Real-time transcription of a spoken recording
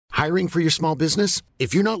Hiring for your small business?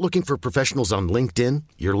 If you're not looking for professionals on LinkedIn,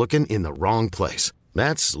 you're looking in the wrong place.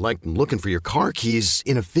 That's like looking for your car keys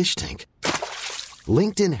in a fish tank.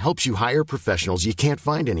 LinkedIn helps you hire professionals you can't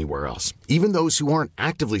find anywhere else, even those who aren't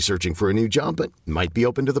actively searching for a new job but might be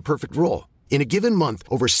open to the perfect role. In a given month,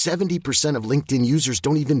 over 70% of LinkedIn users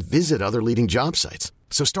don't even visit other leading job sites.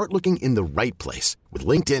 So start looking in the right place. With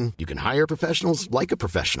LinkedIn, you can hire professionals like a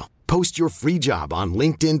professional. Post your free job on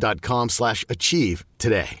linkedin.com/achieve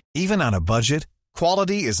today. Even on a budget,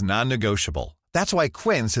 quality is non-negotiable. That's why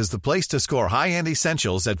Quince is the place to score high-end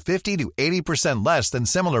essentials at 50 to 80% less than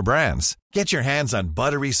similar brands. Get your hands on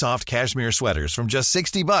buttery soft cashmere sweaters from just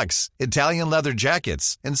 $60, Italian leather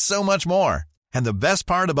jackets, and so much more. And the best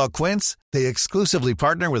part about Quince, they exclusively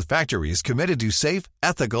partner with factories committed to safe,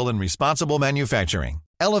 ethical, and responsible manufacturing.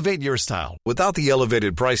 Elevate your style without the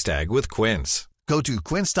elevated price tag with Quince. Go to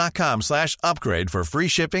quince.com/upgrade for free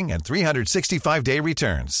shipping and 365-day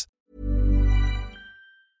returns.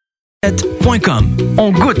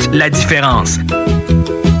 On goûte la différence.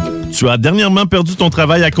 Tu as dernièrement perdu ton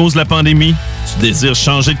travail à cause de la pandémie? Tu désires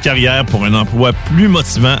changer de carrière pour un emploi plus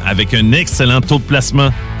motivant avec un excellent taux de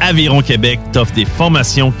placement? Aviron Québec t'offre des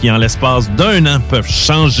formations qui, en l'espace d'1 an, peuvent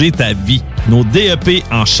changer ta vie. Nos DEP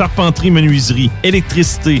en charpenterie-menuiserie,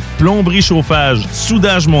 électricité, plomberie-chauffage,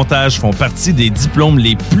 soudage-montage font partie des diplômes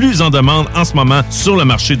les plus en demande en ce moment sur le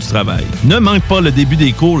marché du travail. Ne manque pas le début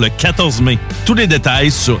des cours le 14 mai. Tous les détails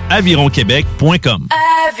sur avironquebec.com.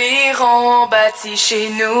 Aviron bâtit chez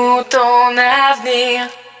nous ton avenir.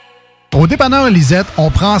 Au dépanneur Lisette, on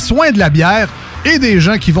prend soin de la bière et des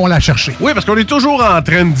gens qui vont la chercher. Oui, parce qu'on est toujours en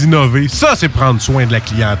train d'innover. Ça, c'est prendre soin de la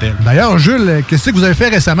clientèle. D'ailleurs, Jules, qu'est-ce que vous avez fait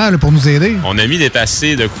récemment là, pour nous aider? On a mis des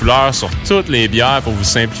passés de couleurs sur toutes les bières pour vous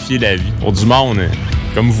simplifier la vie. Pour du monde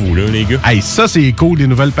comme vous, là, les gars. Hey, ça, c'est cool, des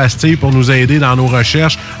nouvelles pastilles pour nous aider dans nos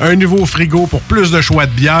recherches. Un nouveau frigo pour plus de choix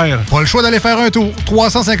de bière. Pas le choix d'aller faire un tour.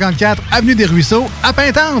 354 Avenue des Ruisseaux, à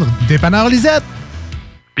Pintendre. Dépanneur Lisette.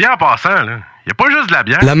 Bien en passant, là. Il n'y a pas juste de la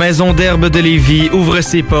bière. La Maison d'herbe de Lévis ouvre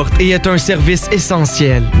ses portes et est un service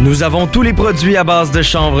essentiel. Nous avons tous les produits à base de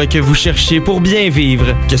chanvre que vous cherchez pour bien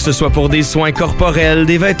vivre. Que ce soit pour des soins corporels,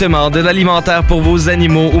 des vêtements, de l'alimentaire pour vos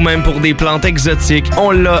animaux ou même pour des plantes exotiques,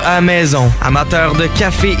 on l'a à la maison. Amateurs de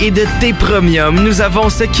café et de thé premium, nous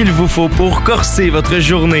avons ce qu'il vous faut pour corser votre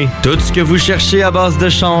journée. Tout ce que vous cherchez à base de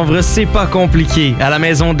chanvre, c'est pas compliqué. À la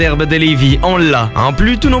Maison d'herbe de Lévis, on l'a. En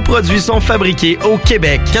plus, tous nos produits sont fabriqués au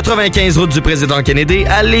Québec. 95 route du Président Kennedy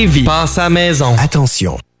à Lévis. Passe à maison.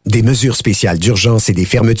 Attention, des mesures spéciales d'urgence et des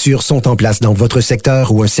fermetures sont en place dans votre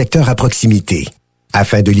secteur ou un secteur à proximité.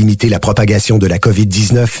 Afin de limiter la propagation de la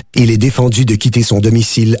COVID-19, il est défendu de quitter son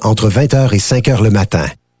domicile entre 20h et 5h le matin.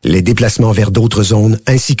 Les déplacements vers d'autres zones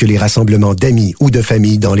ainsi que les rassemblements d'amis ou de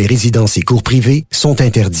familles dans les résidences et cours privés sont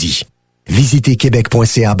interdits. Visitez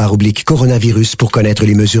québec.ca/coronavirus pour connaître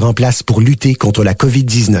les mesures en place pour lutter contre la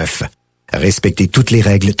COVID-19. Respectez toutes les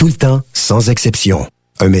règles tout le temps, sans exception.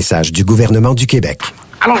 Un message du gouvernement du Québec.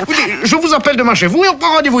 Alors, je vous appelle demain chez vous et on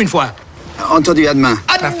prend rendez-vous une fois. Entendu, à demain.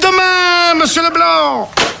 À demain, monsieur Leblanc.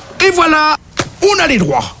 Et voilà, on a les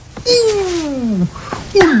droits. Ouh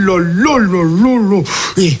là là là là là.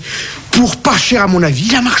 Et pour pas cher à mon avis,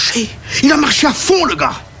 il a marché. Il a marché à fond, le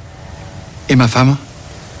gars. Et ma femme?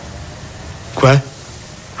 Quoi?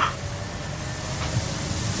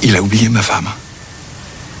 Il a oublié ma femme.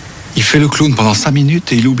 Il fait le clown pendant 5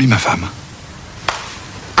 minutes et il oublie ma femme.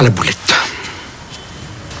 À la boulette.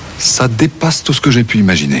 Ça dépasse tout ce que j'ai pu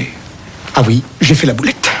imaginer. Ah oui, j'ai fait la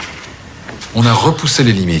boulette. On a repoussé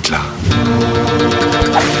les limites, là.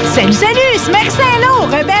 Salut, c'est Marcelo,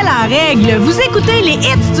 rebelle en règle. Vous écoutez les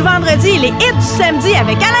hits du vendredi et les hits du samedi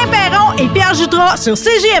avec Alain Perron et Pierre Jutras sur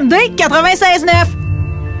CJMD 96.9.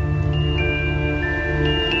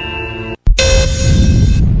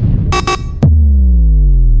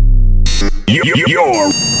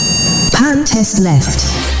 Pan test left.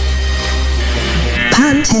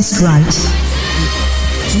 Pan test right.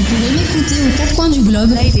 Vous pouvez m'écouter aux 4 coins du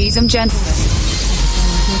globe. Ladies and gentlemen.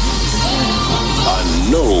 I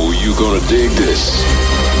know you're gonna dig this.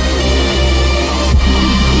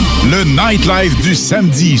 Le Nightlife du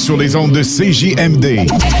samedi sur les ondes de CJMD.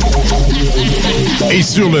 Et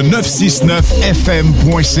sur le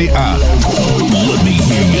 969fm.ca.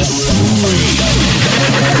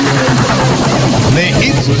 Les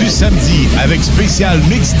hits du samedi avec spécial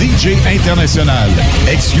mix DJ international.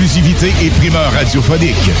 Exclusivité et primeur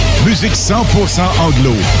radiophonique. Musique 100%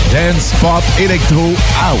 anglo. Dance, pop, électro,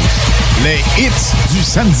 house. Les hits du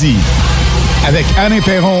samedi. Avec Alain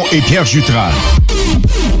Perron et Pierre Jutras.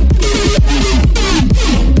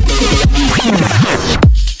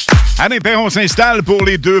 Alain Perron s'installe pour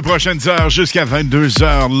les 2 prochaines heures jusqu'à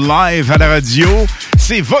 22h live à la radio.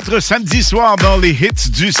 C'est votre samedi soir dans les hits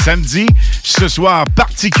du samedi. Ce soir,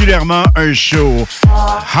 particulièrement un show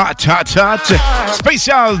hot, hot, hot.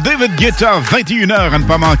 Spécial David Guetta, 21h à ne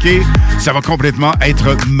pas manquer. Ça va complètement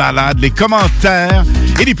être malade. Les commentaires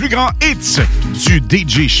et les plus grands hits du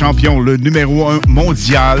DJ champion, le numéro 1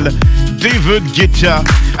 mondial, David Guetta.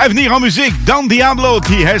 À venir en musique, Don Diablo,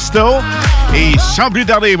 Tiesto. Et sans plus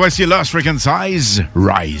tarder, voici Lost Frequencies,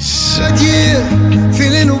 Rise. Yeah,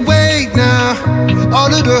 feeling awake now.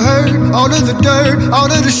 All of the hurt, all of the dirt,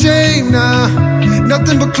 all of the shame now.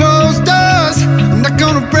 Nothing but closed doors. I'm not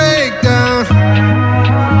gonna break down.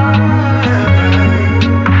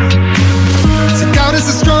 So doubt is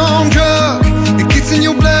a strong drug. It gets in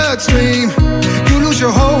your bloodstream. You lose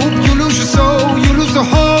your hope, you lose your soul, you lose the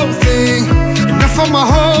whole thing. And I fought my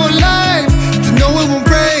whole life to know it won't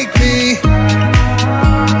break me.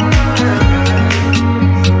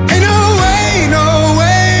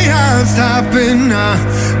 Stopping now,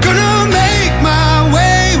 gonna make my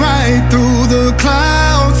way right through the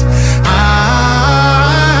clouds. I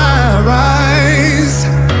rise,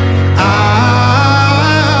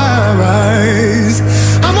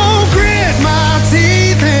 I'm gonna grit my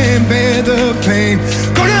teeth and bear the pain.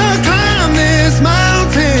 Gonna climb this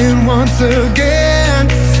mountain once again.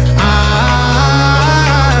 I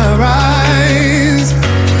rise,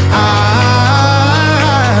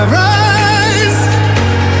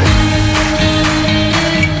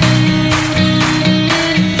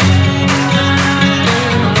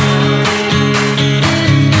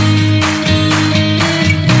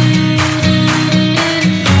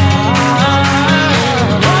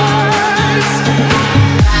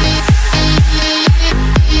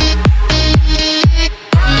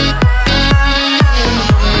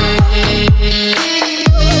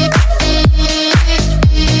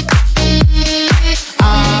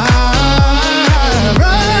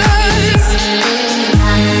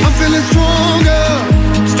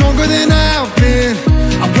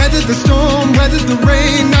 the storm, weathered the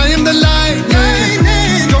rain. I am the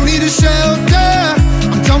lightning. Don't need a shelter.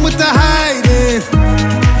 I'm done with the hiding.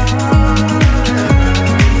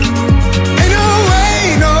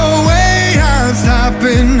 Ain't no way I'm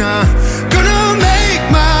stopping now. Gonna make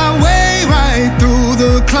my way right through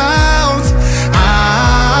the clouds. I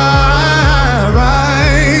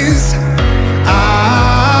rise.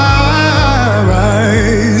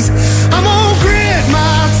 I'm gonna grit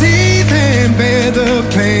my teeth and bear the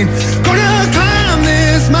pain. Gonna climb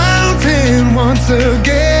this mountain once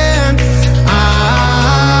again. I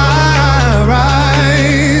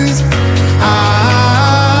rise.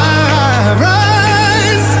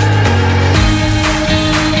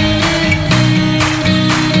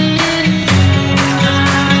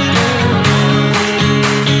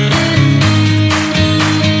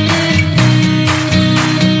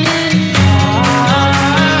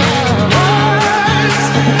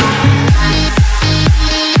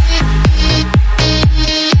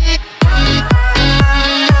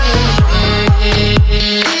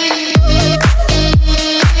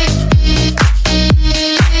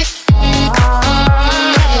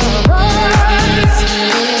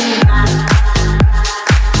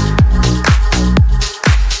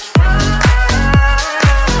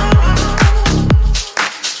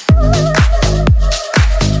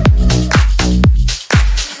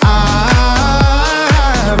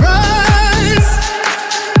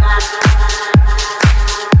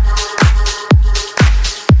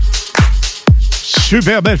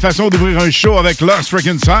 Super belle façon d'ouvrir un show avec Lost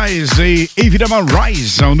Frequencies et évidemment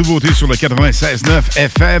Rise en nouveauté sur le 96.9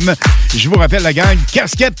 FM. Je vous rappelle la gang,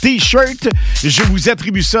 casquette, t-shirt, je vous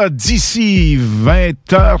attribue ça d'ici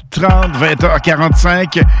 20h30,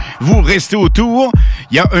 20h45. Vous restez autour.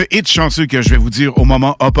 Il y a un hit chanceux que je vais vous dire au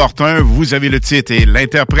moment opportun. Vous avez le titre et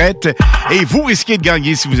l'interprète et vous risquez de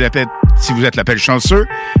gagner si vous êtes l'appel chanceux.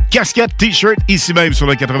 Casquette, t-shirt, ici même sur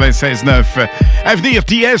le 96.9. À venir,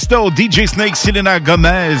 Tiesto, DJ Snake, Selena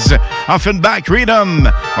Gomez, Offenbach,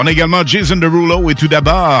 Rhythm. On a également Jason Derulo et tout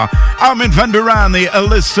d'abord Armin van Buuren et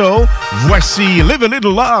Alysso. Voici Live a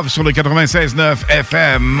Little Love sur le 96.9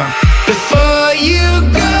 FM. Before you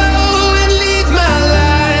go and leave my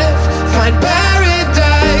life, find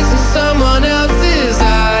paradise in someone else's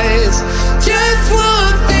eyes. Just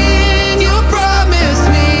one thing you promise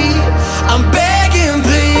me, I'm begging,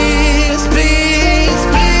 please, please,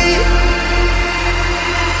 please.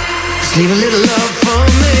 Just leave a little love for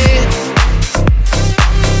me.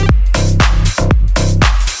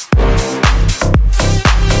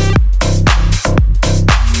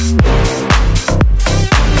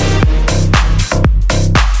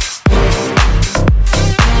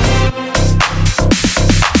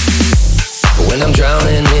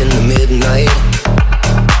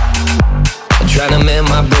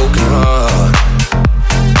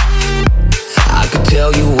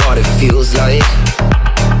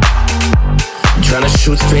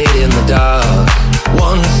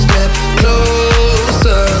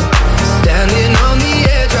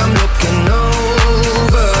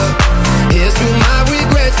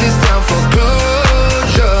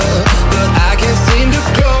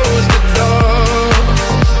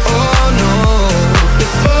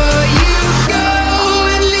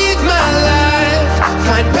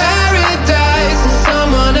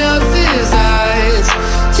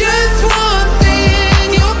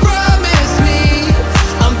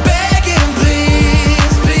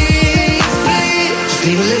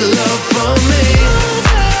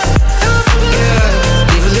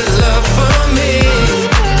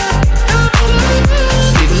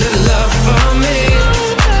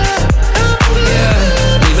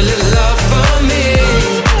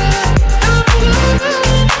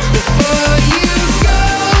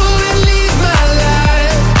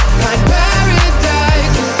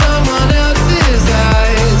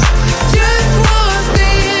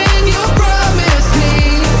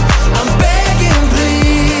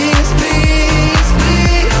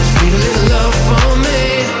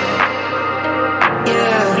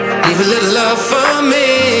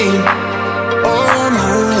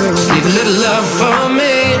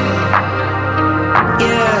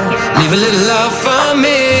 Leave a little love for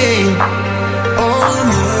me. Oh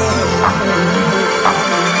no.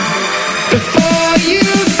 Before you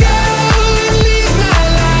go, leave my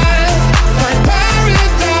life. My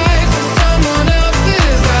paradise with someone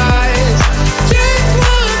else's eyes. Just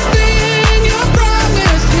one thing you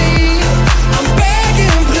promised me. I'm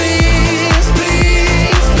begging, please,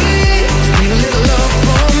 please, please. Leave a little love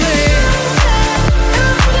for me.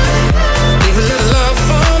 Leave a little love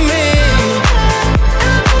for me.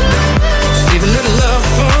 Just leave a little love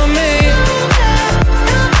for me.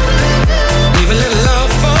 Leave a little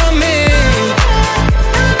love for me.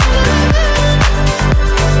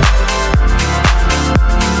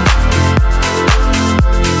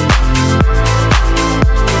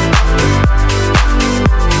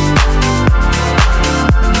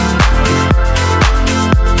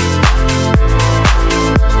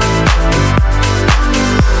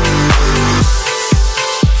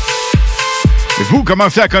 Vous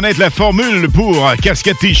commencez à connaître la formule pour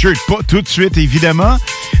casquette t-shirt, pas tout de suite évidemment,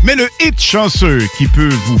 mais le hit chanceux qui peut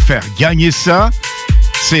vous faire gagner ça,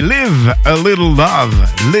 c'est Live a Little Love.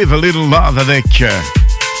 Live a Little Love avec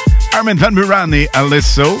Armin van Buuren et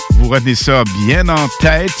Alesso. Vous retenez ça bien en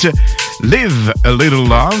tête. Live a Little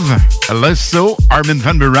Love, Alesso, Armin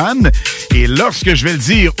van Buuren. Et lorsque je vais le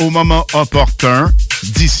dire au moment opportun,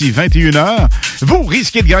 d'ici 21h, vous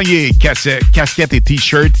risquez de gagner casquette et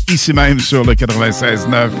t-shirt ici même sur le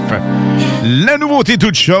 96.9. La nouveauté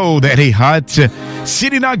toute chaude, elle est hot.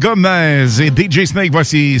 Selena Gomez et DJ Snake,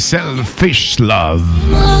 voici Selfish Love.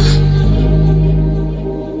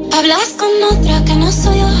 Hablas con otra que no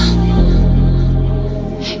soy yo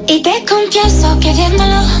y te confieso que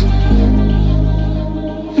viéndolo,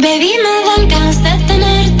 baby, me dan ganas de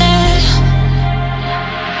tenerte.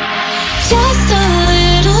 Just a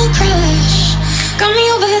little crush got me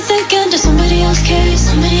over here thinking, does somebody else care?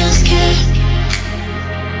 Somebody else care?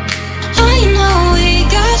 I know we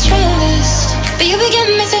got trust, but you be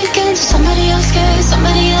getting me thinking, does somebody else care?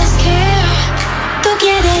 Somebody else care? Tú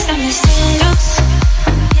quieres darme celos.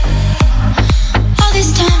 All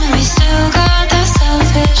this time and we still got that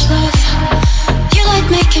selfish love. You like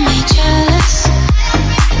making me jealous.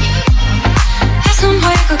 Es un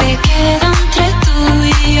juego que queda entre tú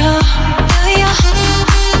y yo.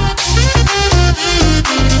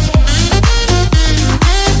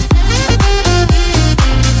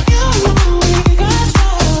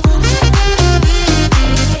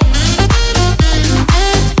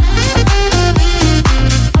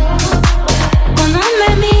 Cuando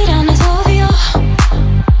me miran es obvio,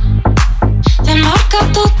 te marca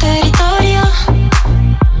tu territorio.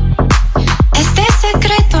 Este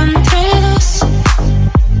secreto entre dos,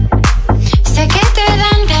 sé que te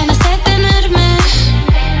dan ganas de tenerme.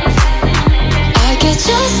 I get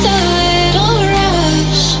just a little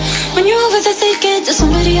rush when you're over there thinking, does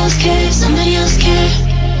somebody else care? Somebody else care?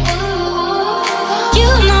 You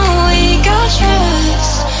know we got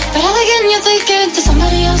trust, but all again you're thinking, does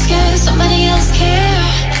somebody else care? Somebody else care?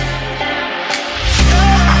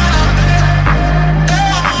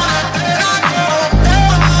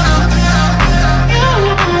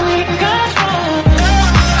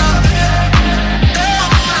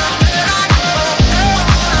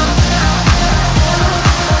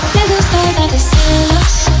 Me gusta darte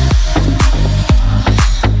celos.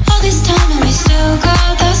 All this time and we still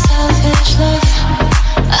got that selfish love.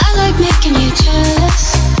 I like making you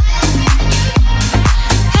jealous.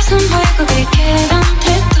 Es un juego que queda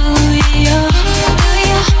entre tú y yo. Tú y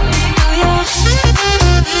yo, tú y yo.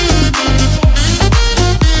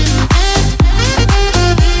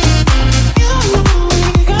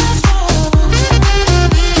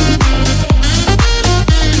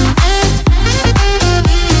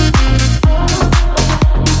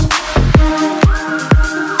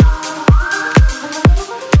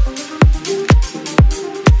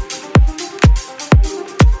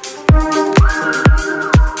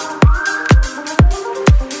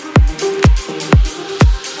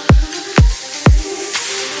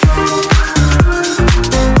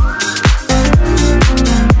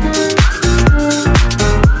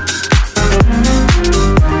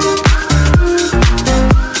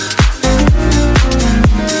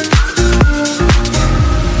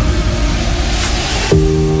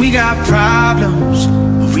 We got problems,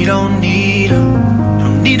 but we don't need them.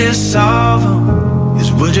 Don't need to solve them,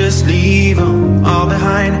 'cause we'll just leave them all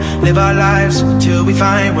behind. Live our lives till we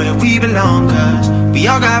find where we belong. 'Cause we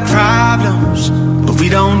all got problems, but we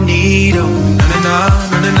don't need them. No, no,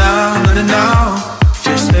 no, no, no, no, no, no.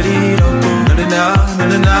 Just let it all go. No, no, no,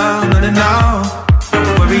 no, no, no, no, no. No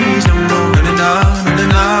worries no more. No, no, no, no,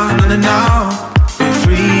 no, no, no, no. We're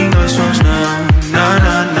free, no songs now. No,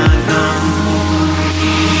 no, no, no.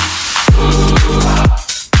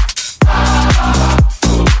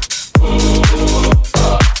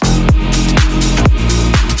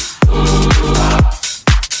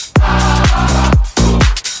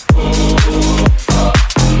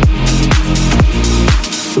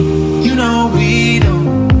 we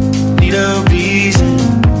don't need a reason.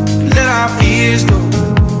 Let our fears go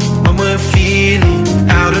when we're feeling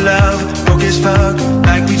out of love. Broke as fuck,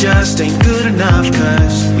 like we just ain't good enough.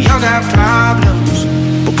 Cause we all got problems,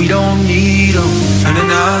 but we don't need them. Na na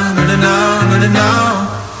na na na na na na.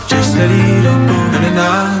 Just let it all go. Na na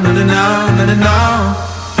na na na na na na.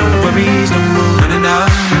 No worries no more. Na na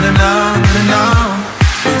na na na na na.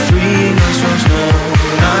 We're free, no stress, no.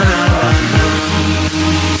 Na na na na.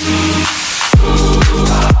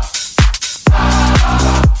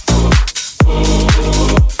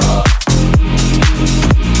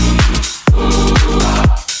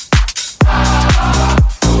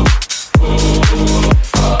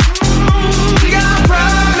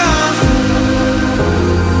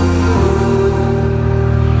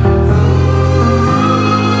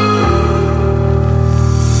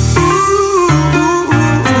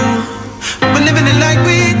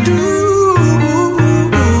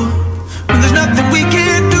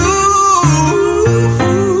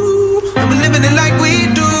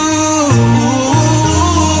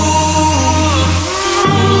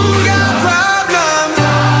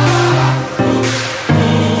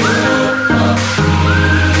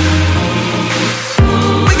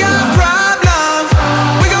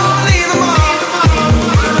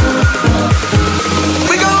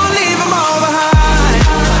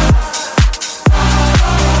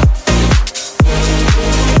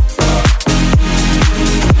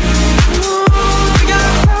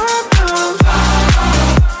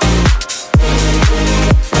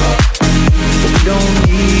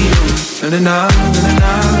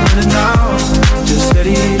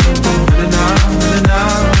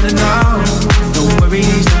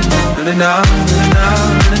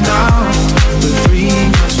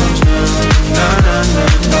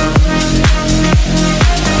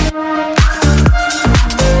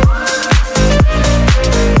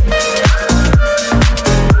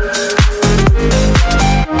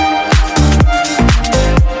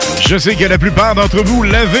 Je sais que la plupart d'entre vous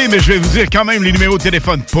l'avez, mais je vais vous dire quand même les numéros de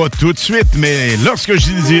téléphone, pas tout de suite, mais lorsque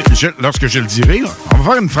je le dirai, on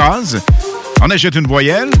va faire une phrase, on achète une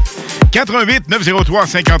voyelle, 88 903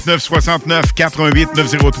 59 69, 88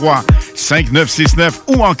 903 5969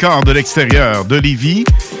 ou encore de l'extérieur de Lévis,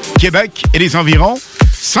 Québec et les environs.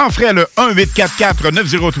 Sans frais, le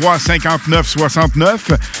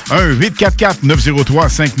 1-844-903-5969,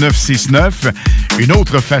 1-844-903-5969. Une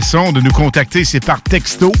autre façon de nous contacter, c'est par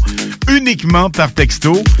texto, uniquement par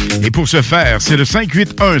texto. Et pour ce faire, c'est le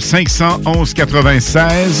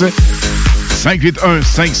 581-511-96.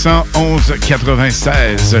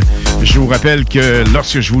 581-511-96. Je vous rappelle que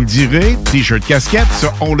lorsque je vous le dirai, T-shirt casquette,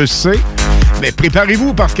 ça, on le sait. Mais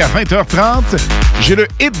préparez-vous parce qu'à 20h30, j'ai le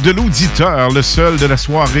hit de l'auditeur, le seul de la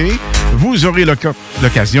soirée. Vous aurez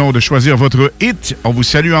l'occasion de choisir votre hit. On vous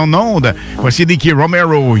salue en ondes. Voici Nicky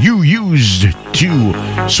Romero, You Used To,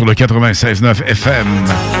 sur le 96.9 FM.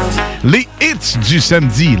 Les hits du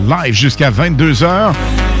samedi, live jusqu'à 22h.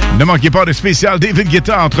 Ne manquez pas le spécial David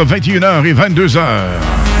Guetta entre 21h et 22h.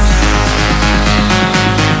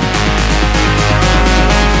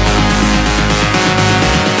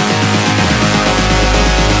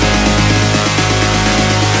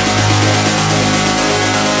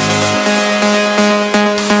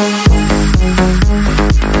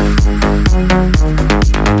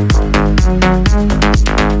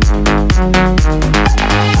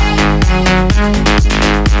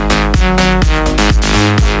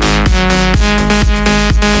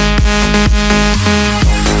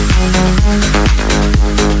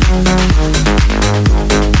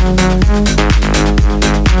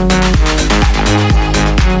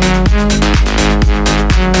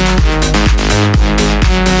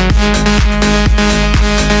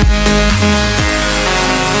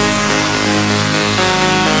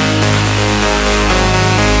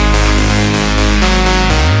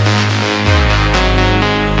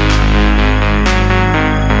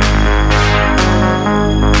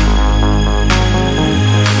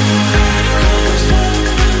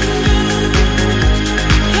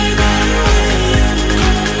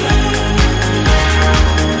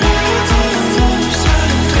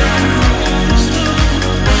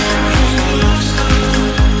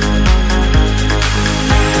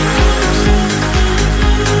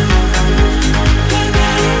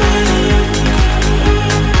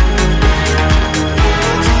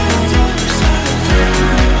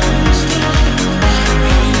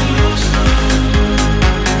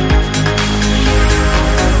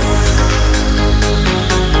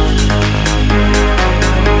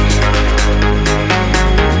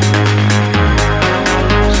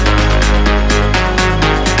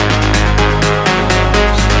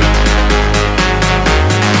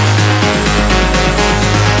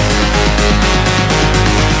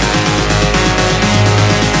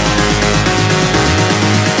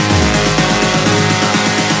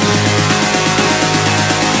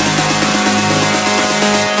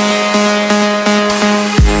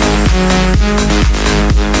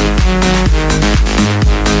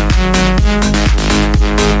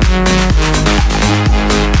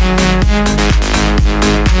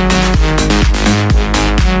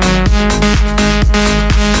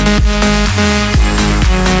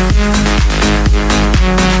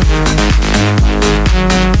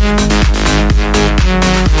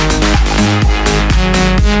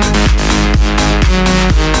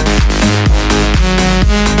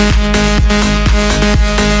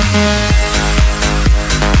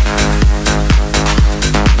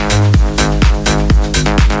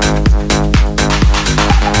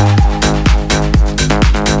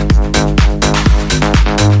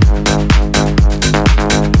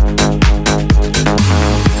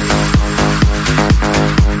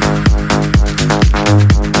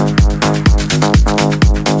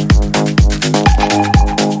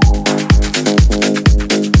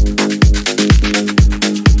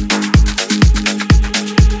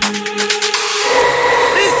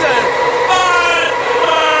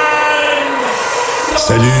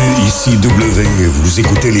 Ici W, vous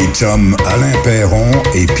écoutez les chums Alain Perron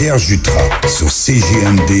et Pierre Jutras sur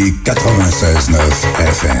CJMD 96.9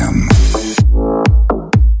 FM.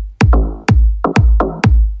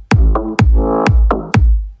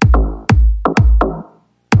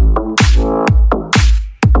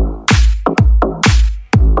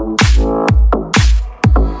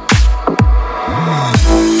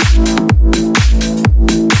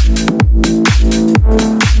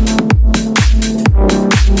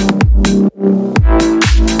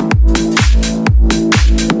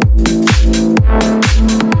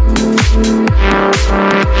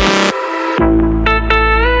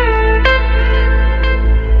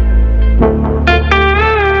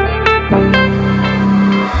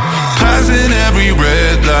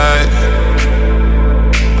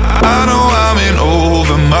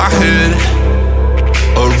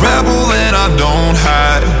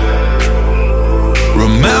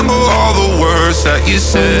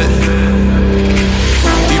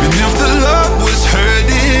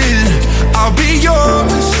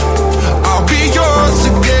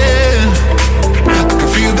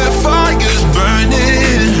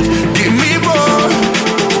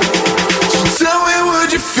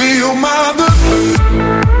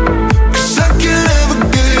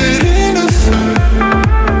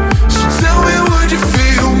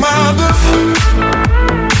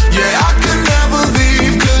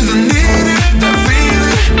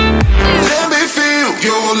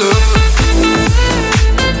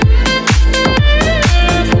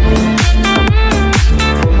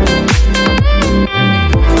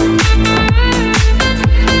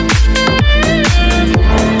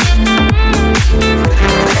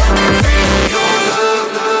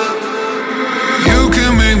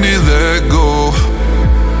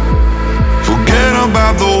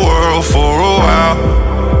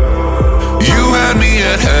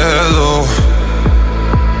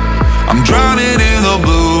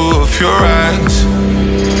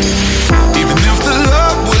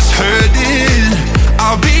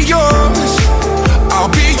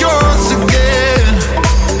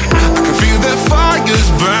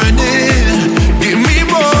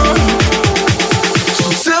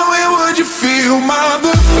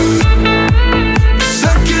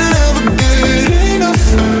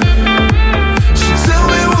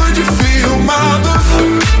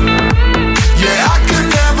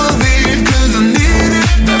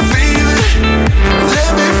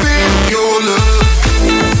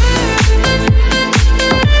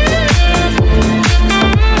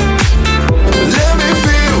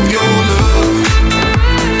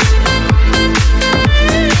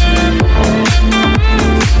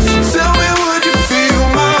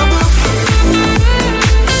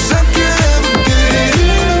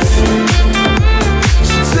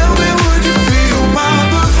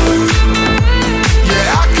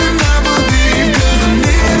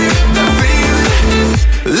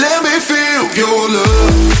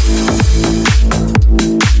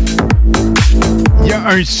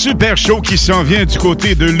 Un super show qui s'en vient du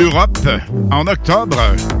côté de l'Europe en octobre.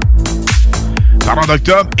 Parlant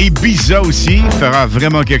d'octobre, Ibiza aussi fera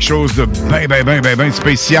vraiment quelque chose de ben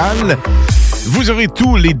spécial. Vous aurez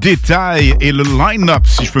tous les détails et le line-up,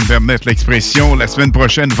 si je peux me permettre l'expression, la semaine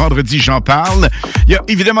prochaine, vendredi, j'en parle. Il y a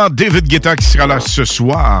évidemment David Guetta qui sera là ce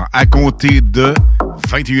soir à compter de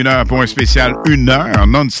 21h pour un spécial 1 heure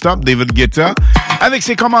non-stop, David Guetta, avec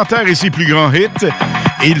ses commentaires et ses plus grands hits.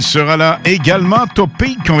 Il sera là également,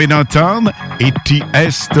 Topic, qu'on vient d'entendre, et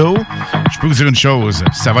Tiesto. Je peux vous dire une chose,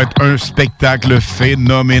 ça va être un spectacle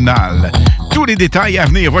phénoménal. Tous les détails à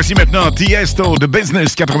venir. Voici maintenant Tiesto de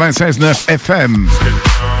Business 96.9 FM.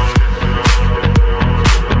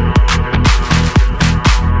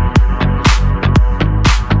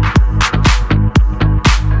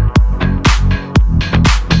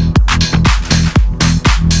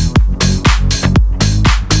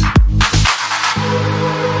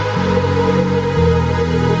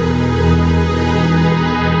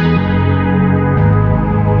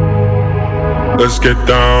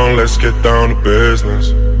 Let's get down to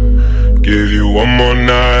business. Give you one more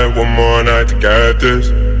night to get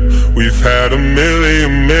this. We've had a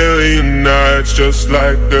million nights just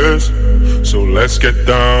like this. So let's get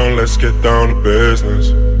down to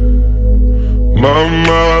business.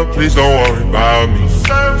 Mama, please don't worry about me.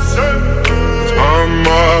 I'm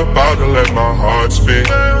about to let my heart speak.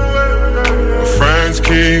 My friends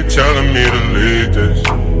keep telling me to leave this.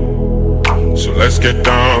 So let's get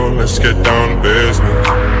down to business.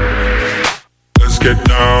 Let's get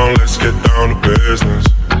down to business.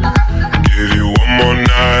 Give you one more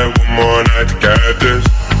night to get this.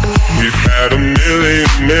 We've had a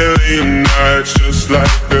million nights just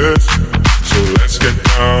like this. So let's get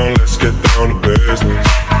down to business.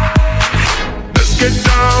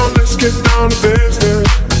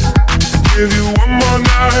 Give you one more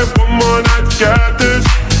night to get this.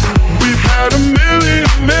 We've had a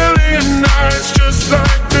million nights just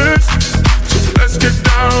like this. So let's get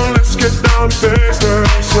down to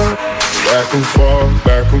business. Back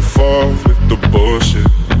and forth with the bullshit.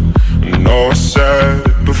 I know I said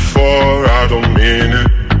it before, I don't mean it.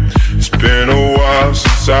 It's been a while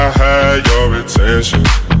since I had your attention,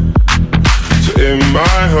 so it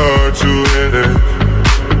might hurt to hit it.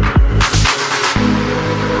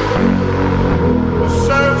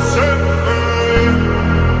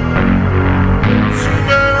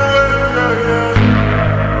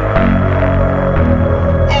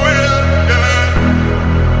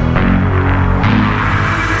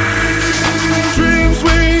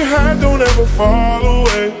 Fall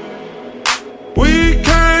away. We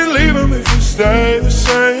can't leave them if we stay the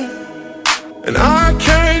same. And I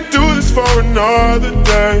can't do this for another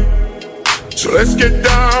day. So let's get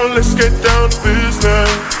down to business.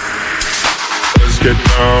 Let's get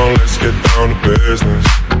down to business.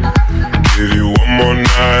 Give you one more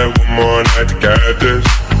night to get this.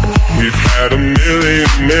 We've had a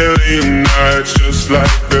million nights just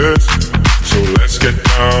like this. So let's get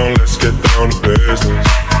down to business.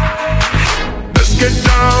 Let's get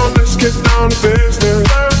down to business.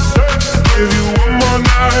 Give you one more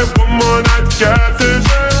night to get this.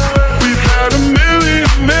 We've had a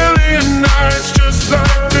million nights just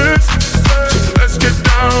like this. So let's get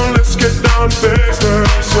down to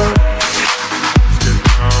business.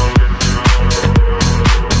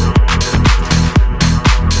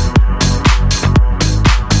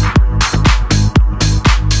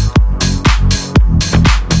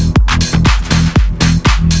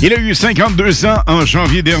 Il a eu 52 ans en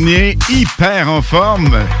janvier dernier, hyper en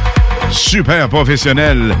forme, super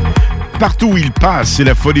professionnel. Partout où il passe, c'est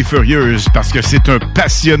la folie furieuse parce que c'est un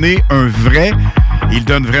passionné, un vrai. Il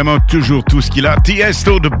donne vraiment toujours tout ce qu'il a.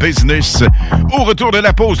 Tiesto de Business. Au retour de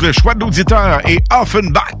la pause, le choix de l'auditeur est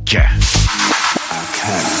Offenbach.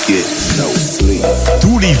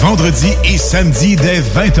 Tous les vendredis et samedis dès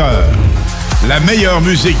 20h. La meilleure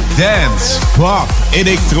musique dance, pop,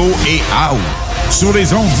 électro et house. Sur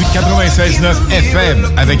les ondes du 96.9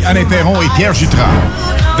 FM avec Alain Perron et Pierre Jutras.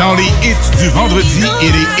 Dans les hits du vendredi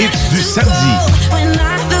et les hits du samedi.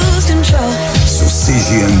 Sur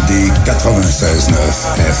CJMD 96.9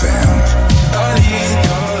 FM.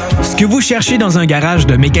 Ce que vous cherchez dans un garage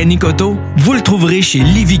de mécanique auto, vous le trouverez chez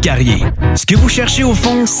Lévi Carrier. Ce que vous cherchez au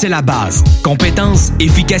fond, c'est la base. Compétence,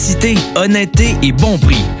 efficacité, honnêteté et bon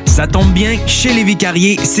prix. Ça tombe bien, chez Lévi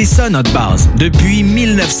Carrier, c'est ça notre base, depuis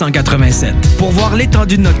 1987. Pour voir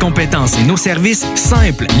l'étendue de notre compétence et nos services,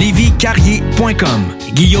 simple, levicarrier.com.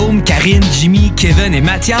 Guillaume, Karine, Jimmy, Kevin et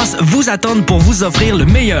Mathias vous attendent pour vous offrir le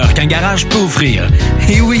meilleur qu'un garage peut offrir.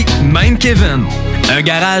 Et oui, même Kevin. Un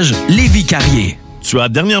garage Lévi Carrier. Tu as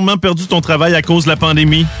dernièrement perdu ton travail à cause de la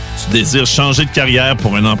pandémie? Tu désires changer de carrière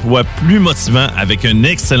pour un emploi plus motivant avec un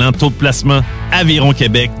excellent taux de placement? Aviron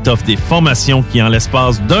Québec t'offre des formations qui, en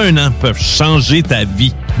l'espace d'1 an, peuvent changer ta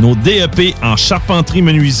vie. Nos DEP en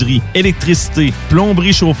charpenterie-menuiserie, électricité,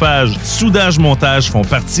 plomberie-chauffage, soudage-montage font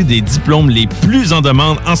partie des diplômes les plus en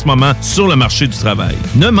demande en ce moment sur le marché du travail.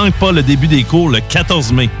 Ne manque pas le début des cours le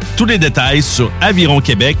 14 mai. Tous les détails sur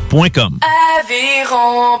avironquebec.com.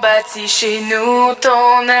 Aviron bâtit chez nous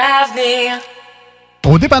ton avenir.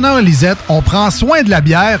 Au dépanneur Lisette, on prend soin de la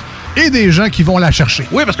bière et des gens qui vont la chercher.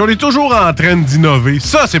 Oui, parce qu'on est toujours en train d'innover.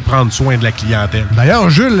 Ça, c'est prendre soin de la clientèle. D'ailleurs,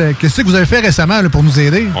 Jules, qu'est-ce que vous avez fait récemment là, pour nous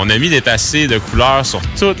aider? On a mis des passés de couleurs sur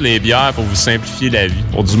toutes les bières pour vous simplifier la vie.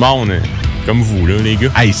 Pour du monde comme vous, là, les gars.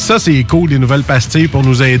 Hey, ça, c'est cool, les nouvelles pastilles pour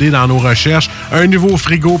nous aider dans nos recherches. Un nouveau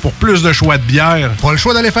frigo pour plus de choix de bière. Pas le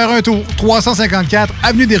choix d'aller faire un tour. 354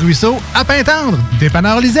 Avenue des Ruisseaux, à Pintendre.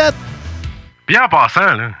 Dépanneur Lisette. Bien en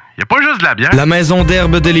passant, là, y a pas juste de la bière. La Maison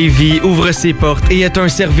d'Herbe de Lévis ouvre ses portes et est un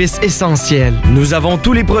service essentiel. Nous avons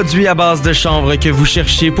tous les produits à base de chanvre que vous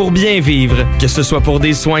cherchez pour bien vivre. Que ce soit pour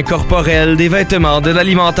des soins corporels, des vêtements, de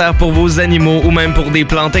l'alimentaire pour vos animaux ou même pour des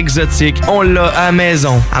plantes exotiques, on l'a à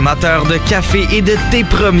maison. Amateurs de café et de thé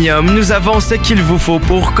premium, nous avons ce qu'il vous faut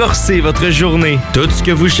pour corser votre journée. Tout ce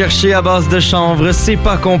que vous cherchez à base de chanvre, c'est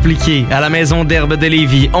pas compliqué. À la Maison d'Herbe de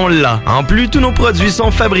Lévis, on l'a. En plus, tous nos produits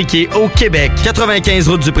sont fabriqués au Québec. 95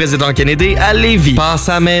 route du Président Kennedy à Lévis. Passe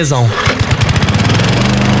à maison.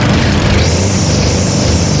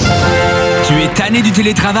 Tu es tanné du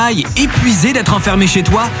télétravail, épuisé d'être enfermé chez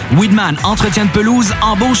toi? Weedman Entretien de pelouse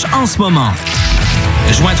embauche en ce moment.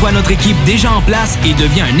 Joins-toi à notre équipe déjà en place et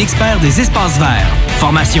deviens un expert des espaces verts.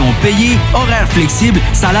 Formation payée, horaires flexibles,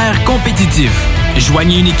 salaire compétitif.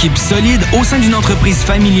 Joignez une équipe solide au sein d'une entreprise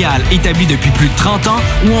familiale établie depuis plus de 30 ans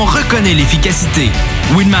où on reconnaît l'efficacité.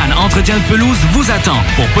 Weedman Entretien de pelouse vous attend.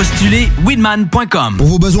 Pour postuler, weedman.com. Pour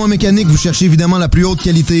vos besoins mécaniques, vous cherchez évidemment la plus haute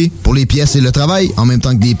qualité pour les pièces et le travail, en même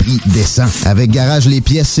temps que des prix décents. Avec Garage Les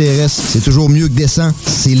Pièces CRS, c'est toujours mieux que décent.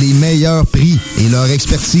 C'est les meilleurs prix et leur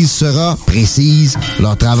expertise sera précise,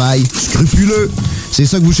 leur travail scrupuleux. C'est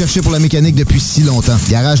ça que vous cherchez pour la mécanique depuis si longtemps.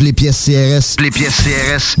 Garage Les Pièces CRS. Les pièces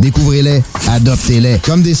CRS. Découvrez-les, adoptez-les.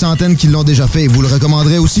 Comme des centaines qui l'ont déjà fait et vous le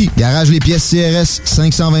recommanderez aussi. Garage Les Pièces CRS,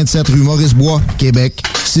 527 rue Maurice-Bois, Québec,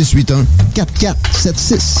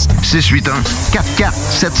 681-4476.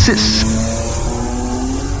 681-4476.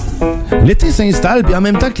 L'été s'installe, puis en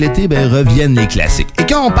même temps que l'été, reviennent les classiques. Et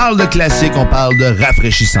quand on parle de classiques, on parle de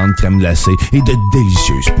rafraîchissantes crèmes glacées et de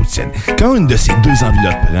délicieuses poutines. Quand une de ces deux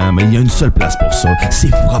enveloppes prend, il y a une seule place pour ça, c'est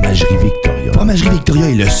Fromagerie Victoria. Fromagerie Victoria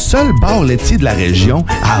est le seul bar laitier de la région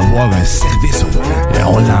à avoir un service au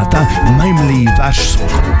volant. On l'entend, même les vaches sont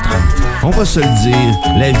contentes. On va se le dire,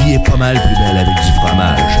 la vie est pas mal plus belle avec du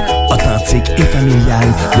fromage. Authentique et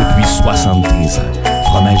familial depuis 73 ans.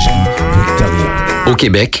 Fromagerie Victoria. Au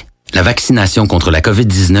Québec, la vaccination contre la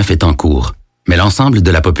COVID-19 est en cours, mais l'ensemble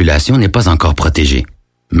de la population n'est pas encore protégée.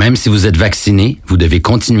 Même si vous êtes vacciné, vous devez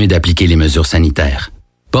continuer d'appliquer les mesures sanitaires.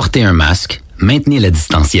 Portez un masque, maintenez la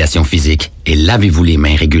distanciation physique et lavez-vous les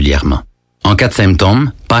mains régulièrement. En cas de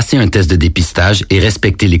symptômes, passez un test de dépistage et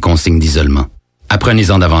respectez les consignes d'isolement.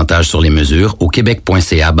 Apprenez-en davantage sur les mesures au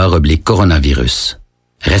québec.ca/coronavirus.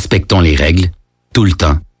 Respectons les règles, tout le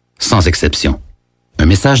temps, sans exception. Un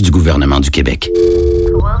message du gouvernement du Québec.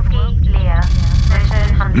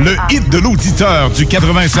 Le hit de l'auditeur du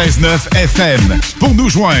 96.9 FM. Pour nous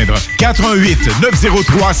joindre, 88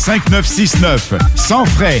 903 5969. Sans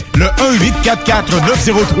frais, le 1-844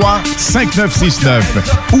 903 5969.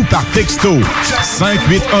 Ou par texto,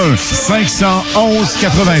 581 511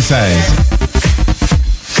 96.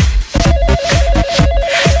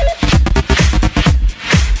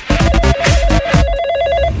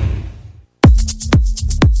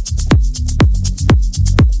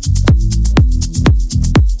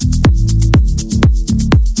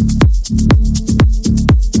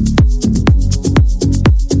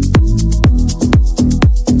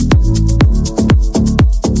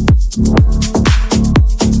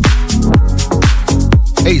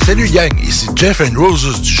 Salut gang, ici Jeff and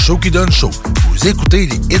Roses du Show qui donne show. Vous écoutez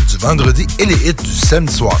les hits du vendredi et les hits du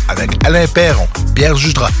samedi soir avec Alain Perron, Pierre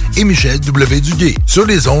Jutras et Michel W. Duguay sur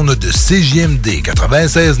les ondes de CJMD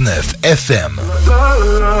 96.9 FM.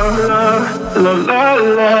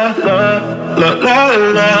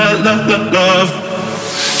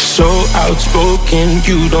 So outspoken,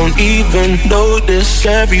 you don't even notice.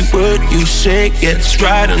 Every word you say gets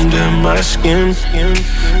right under my skin.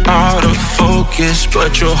 Out of focus,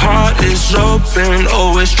 but your heart is open.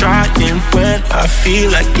 Always trying when I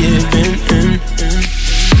feel like giving in.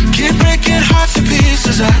 Keep breaking hearts to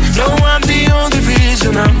pieces. I know I'm the only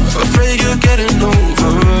reason. I'm afraid you're getting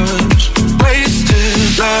over us.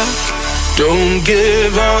 Wasted love, don't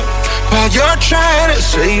give up. While you're trying to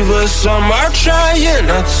save us, I'm trying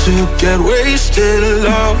not to get wasted,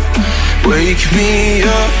 love. Wake me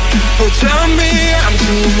up, oh tell me I'm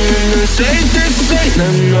dreaming and say this ain't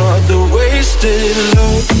another wasted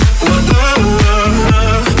love. La la la la,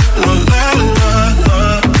 la la la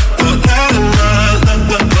la, la la la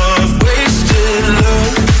la, love. Wasted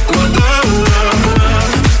love. La la la la,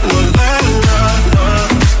 la la la la,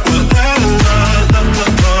 la la la la,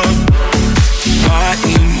 love. My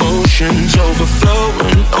emotions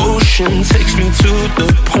overflowing, ocean takes me to the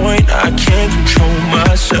point I can't control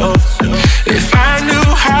myself. If I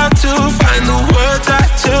knew how to find the words I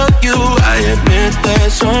tell you, I admit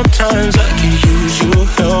that sometimes I can use your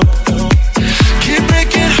help. Keep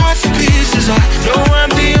breaking hearts to pieces. I know I'm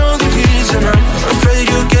the only reason. I'm afraid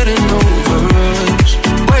you're getting over us.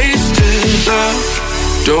 Wasted love,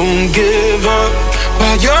 don't give up.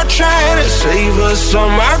 While you're trying to save us,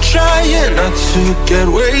 I'm trying not to get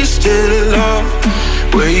wasted, love.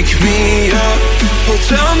 Wake me up, oh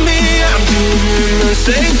tell me I'm doing the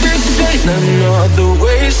same. This ain't another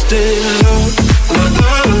wasted love. La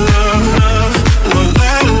la la la, la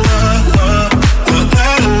la la la, la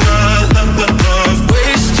la la la, love.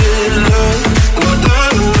 Wasted love. La la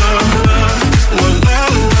la la, la la la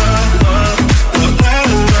la, la la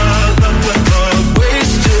la la, love.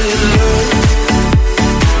 Wasted love.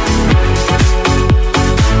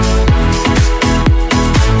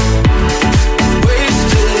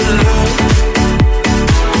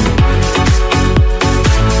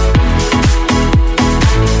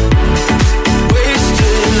 Wasted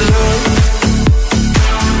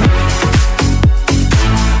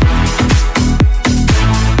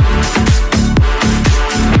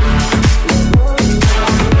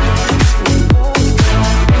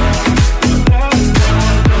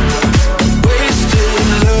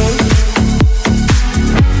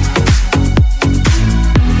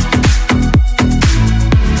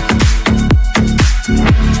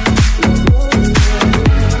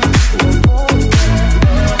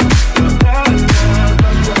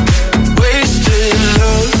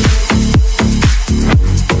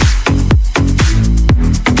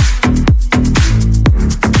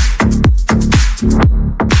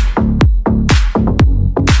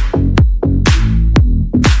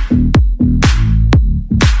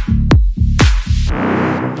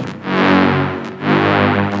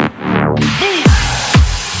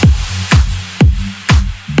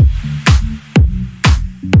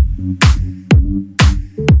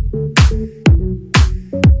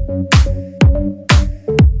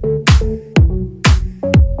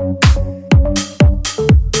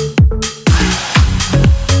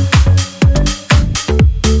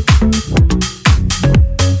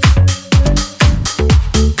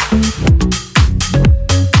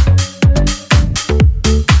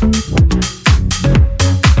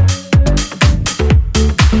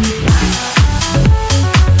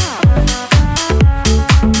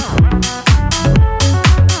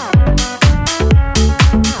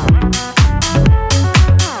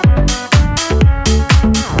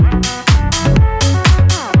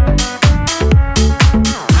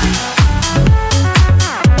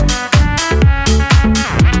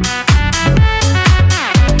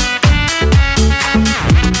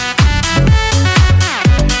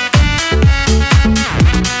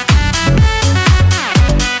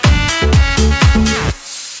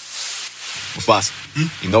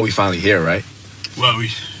know we finally here, right? Well,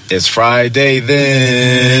 It's Friday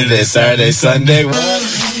then, it's Saturday, Sunday. What?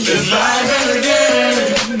 It's Friday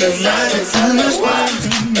again, it's Saturday, Sunday. What?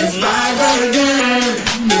 It's Friday again,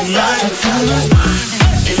 it's Saturday, Sunday.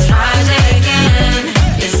 It's Friday again,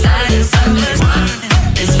 it's Saturday, Sunday.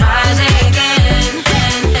 It's Friday again,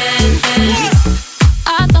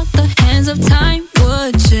 I thought the hands of time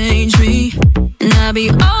would change me, and I'd be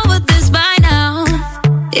over this by now.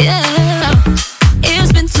 Yeah,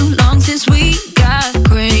 it's been too long since we got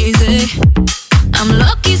crazy. I'm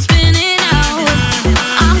lucky spinning out.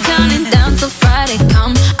 I'm counting down till Friday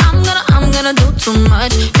come. I'm gonna do too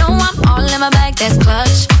much. No, I'm all in my bag, that's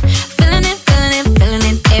clutch. Feeling it.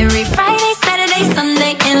 Every Friday, Saturday,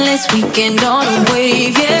 Sunday, endless weekend on a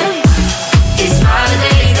wave, yeah. It's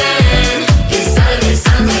Friday then, it's Saturday,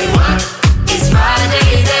 Sunday, what? It's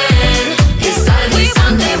Friday then, it's Saturday,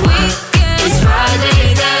 Sunday, what? It's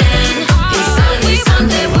Friday then, it's Saturday,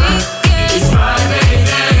 Sunday, what? It's Friday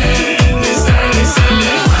then, it's Saturday,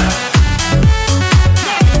 Sunday, what?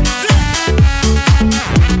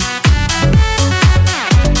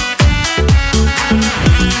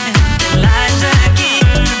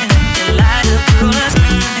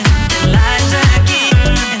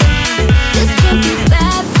 This can't be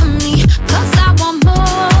bad for me, 'cause I want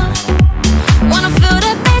more. Wanna feel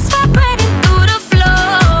the bass vibrating through the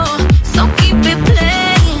floor. So keep it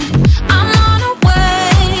playing. I'm on a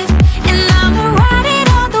wave, and I'ma ride it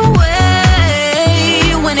all the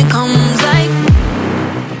way. When it comes like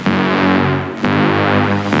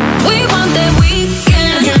we want that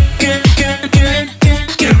weekend.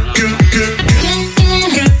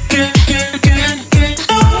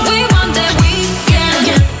 We want that weekend.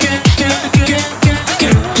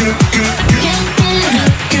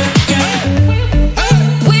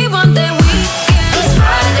 We want that weekend. It's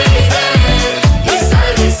Friday then, it's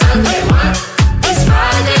Saturday, Sunday, what? It's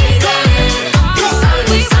Friday then, it's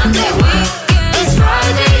Saturday, Sunday, what? It's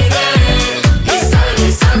Friday then, it's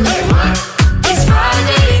Saturday, Sunday, what? It's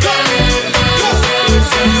Friday then.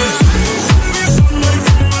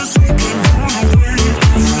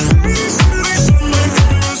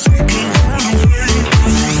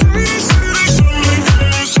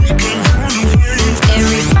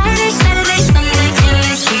 Every Friday, Saturday, Sunday,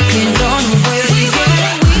 endless weekend on the way.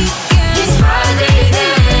 It's Friday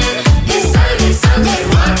then, it's Saturday, Sunday,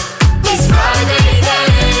 what? It's Friday then,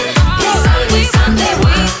 it's Saturday, Sunday,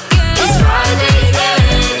 what? It's Friday then,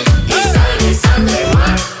 it's Saturday, Sunday,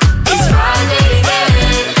 what? It's Friday then.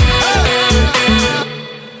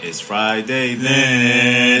 It's Friday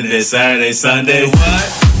then, it's Saturday, Sunday, what?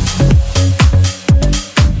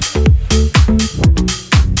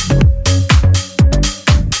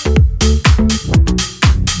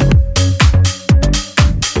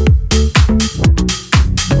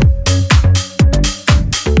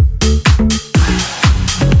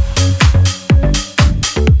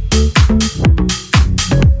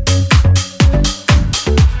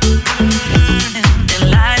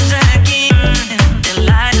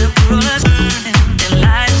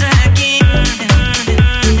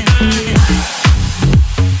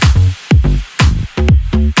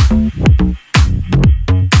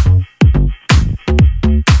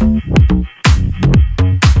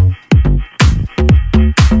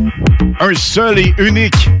 Un seul et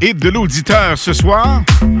unique hit de l'auditeur ce soir.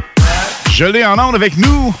 Je l'ai en onde avec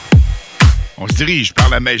nous. On se dirige par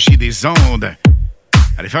la magie des ondes.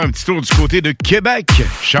 Allez faire un petit tour du côté de Québec,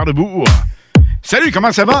 Charlebourg. Salut,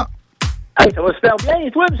 comment ça va? Hey, ça va super bien.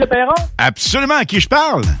 Et toi, M. Perron? Absolument, à qui je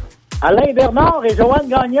parle? Alain Bernard et Joanne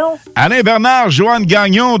Gagnon. Alain Bernard, Joanne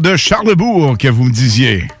Gagnon de Charlebourg, que vous me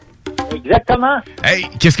disiez. Exactement. Hey,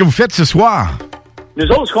 qu'est-ce que vous faites ce soir? Nous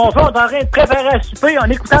autres, ce qu'on fait, on est en train de préparer à souper en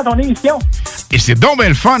écoutant ton émission. Et c'est donc bien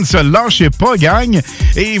le fun, ça. Lâchez pas, gang.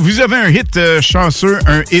 Et vous avez un hit chanceux,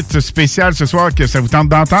 un hit spécial ce soir que ça vous tente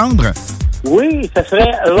d'entendre? Oui, ça serait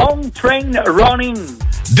Long Train Running.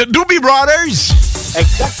 The Doobie Brothers?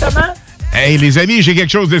 Exactement. Hey, les amis, j'ai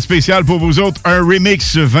quelque chose de spécial pour vous autres. Un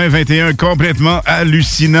remix 2021 complètement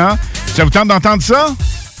hallucinant. Ça vous tente d'entendre ça?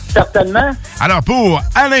 Certainement. Alors, pour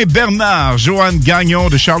Alain Bernard, Joanne Gagnon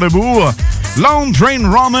de Charlebourg, Long Train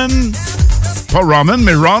Running. Pas Ramen,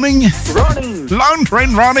 mais Running. Long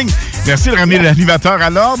Train Running. Merci de ramener l'animateur à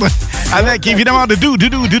l'ordre. Avec, évidemment, The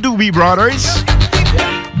Doobie Brothers.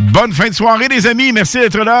 Bonne fin de soirée, les amis. Merci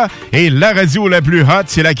d'être là. Et la radio la plus hot,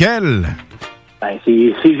 c'est laquelle? Ben,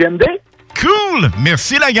 c'est CGMD. Cool.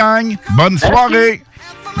 Merci, la gang. Bonne soirée.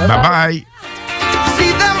 Bye-bye.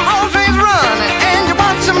 See them always run and you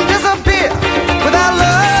watch them disappear without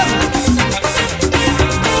love.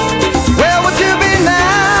 Where would you be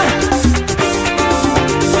now?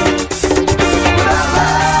 Without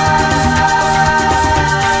love.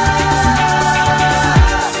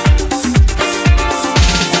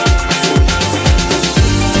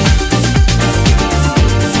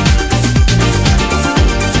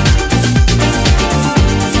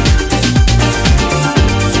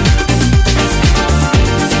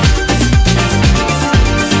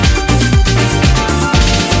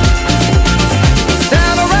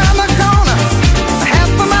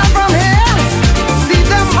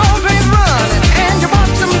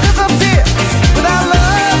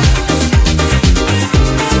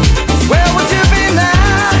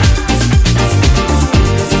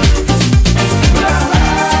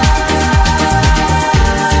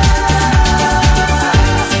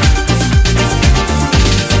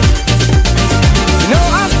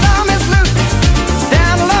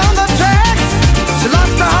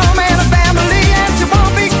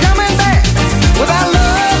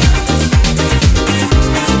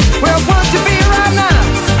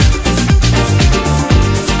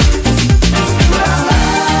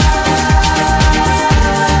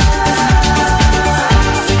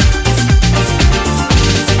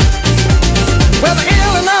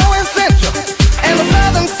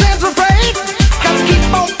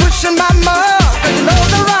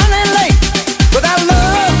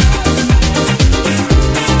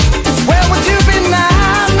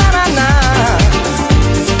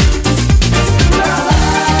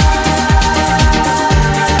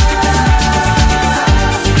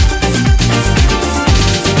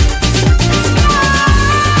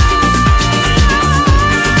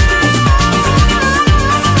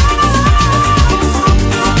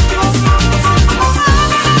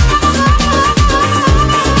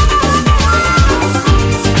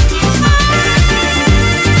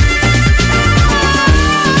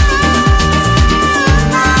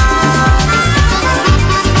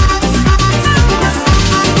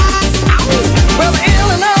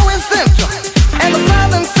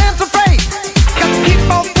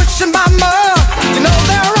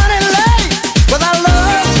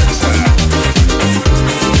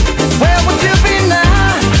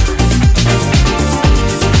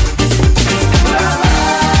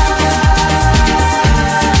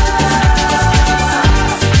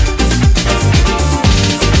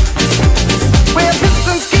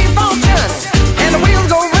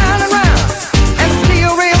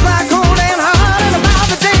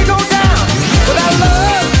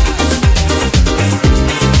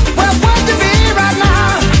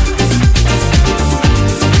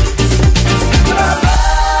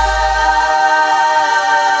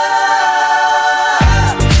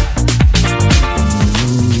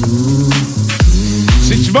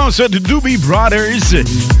 ça de Doobie Brothers.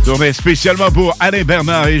 Tourné spécialement pour Alain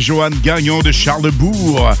Bernard et Joanne Gagnon de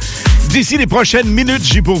Charlesbourg. D'ici les prochaines minutes,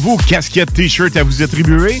 j'ai pour vous casquette T-shirt à vous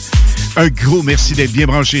attribuer. Un gros merci d'être bien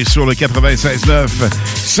branché sur le 96.9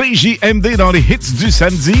 CJMD dans les hits du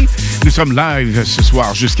samedi. Nous sommes live ce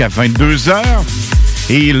soir jusqu'à 22h.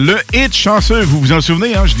 Et le hit chanceux, vous vous en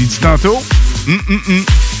souvenez, hein, je l'ai dit tantôt.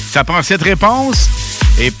 Ça prend cette réponse.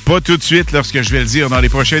 Et pas tout de suite lorsque je vais le dire dans les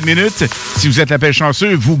prochaines minutes. Si vous êtes l'appel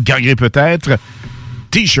chanceux, vous gagnerez peut-être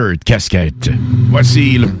T-shirt, casquette.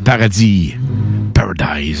 Voici le paradis.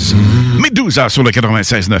 Paradise. Medusa sur le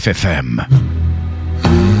 96.9 FM.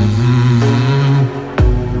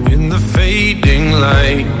 In the fading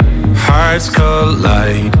light, hearts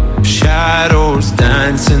collide. Shadows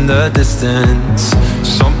dance in the distance.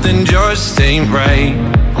 Something just ain't right.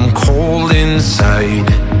 I'm cold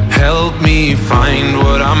inside. Help me find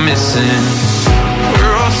what I'm missing.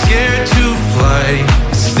 We're all scared to fly,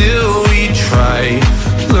 still we try.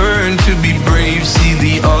 Learn to be brave, see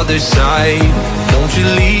the other side. Won't you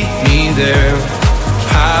lead me there?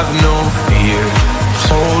 Have no fear.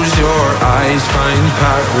 Close your eyes, find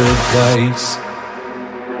paradise.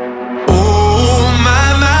 Oh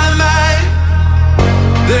my, my, my.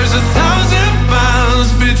 There's 1,000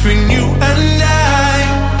 miles between you and I.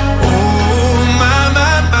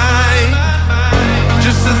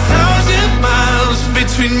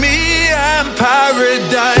 Between me and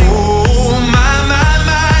paradise. Oh my, my,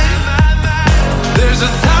 my. There's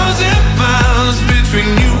 1,000 miles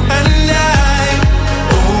between you and I.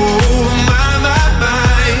 Oh my, my,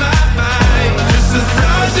 my. Just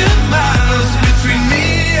 1,000 miles between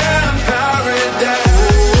me and paradise.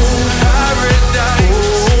 Oh, paradise.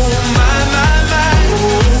 Oh my, my, my.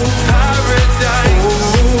 Oh, paradise.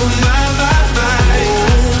 Oh my, my, my.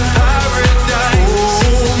 Oh, paradise.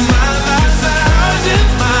 Oh my, my, my.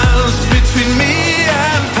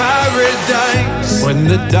 When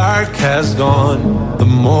the dark has gone, the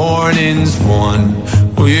morning's won.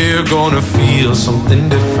 We're gonna feel something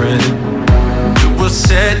different. It will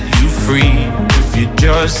set you free if you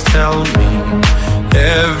just tell me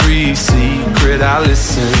every secret I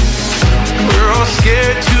listen. We're all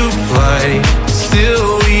scared to fly,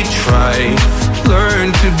 still we try.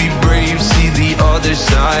 Learn to be brave, see the other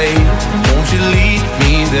side. Won't you lead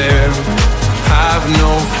me there? Have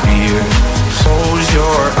no fear. Close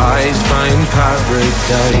your eyes, find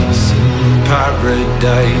paradise.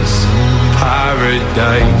 Paradise,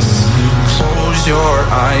 paradise. Close your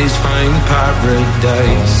eyes, find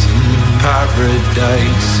paradise.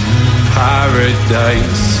 Paradise,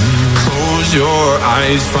 paradise. Close your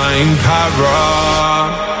eyes, find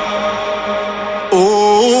paradise.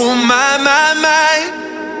 Oh my, my, my.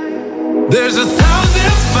 There's 1,000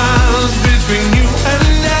 miles between you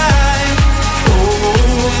and I.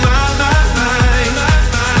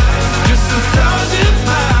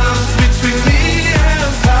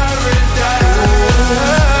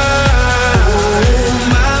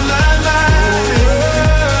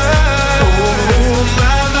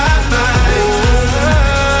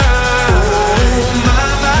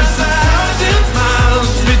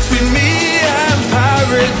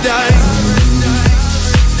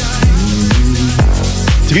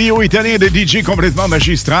 Trio italien de DJ complètement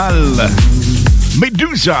magistral.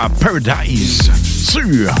 Medusa Paradise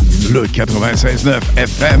sur le 96.9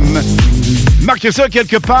 FM. Marquez ça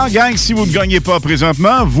quelque part, gang. Si vous ne gagnez pas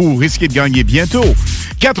présentement, vous risquez de gagner bientôt.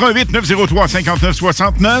 88 903 59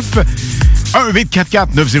 69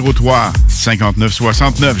 1844 903 59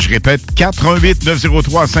 69. Je répète, 88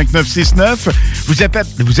 903 5969. Vous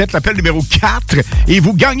êtes l'appel numéro 4 et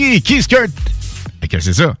vous gagnez Keys Skirt. Et qu'est-ce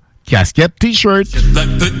que c'est ça? Casquette, T-shirt.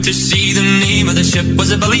 Put to sea, the name of the ship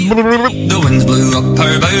was a bully. The winds blew up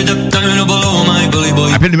her bow, up down below my bully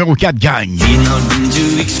boy. Appel numéro 4 gagne. He'd not been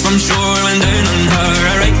 2 weeks from shore when down on her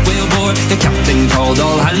a right whale bore. The captain called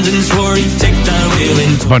all hands and swore he'd take that whale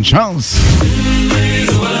in. Bonne chance. One day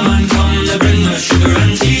the whaleman come to bring us sugar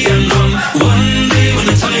and tea and rum. One day when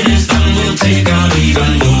the time is done, we'll take our leave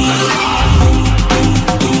and go.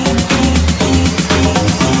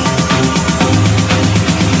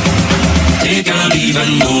 Leave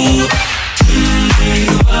and go. One day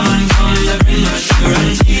the whaleman comes to bring us sugar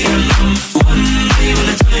and tea and rum. One day when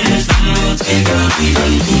the time is done, we'll take our leave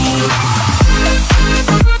and go.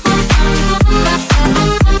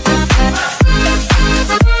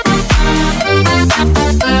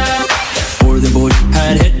 Before the boat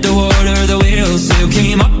had hit the water, the whale sail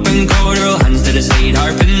came up and caught her. All hands to the side,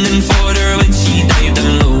 harping and fought her when she dived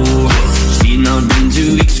down low. She'd not been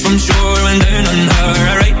 2 weeks from shore when down on her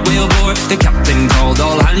a right whale bore. The captain called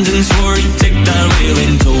all hands and swore he'd take that whale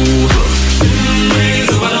in tow. One day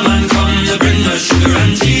the whaleman come to bring us sugar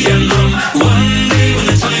and tea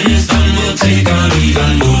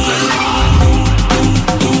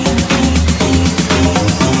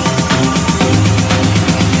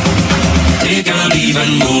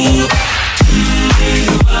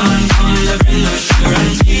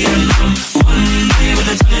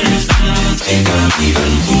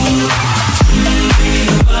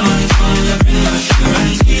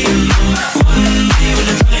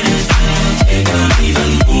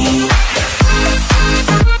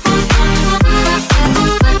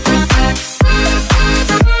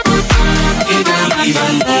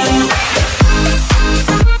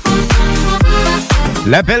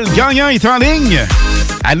L'appel gagnant est en ligne.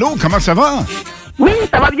 Allô, comment ça va? Oui,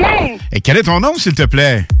 ça va bien. Et quel est ton nom, s'il te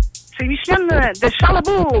plaît? C'est Micheline de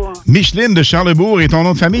Charlebourg. Micheline de Charlebourg. Et ton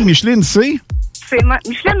nom de famille, Micheline, c'est? C'est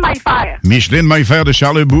Micheline Maillefer. Micheline Maillefer de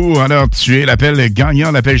Charlebourg. Alors, tu es l'appel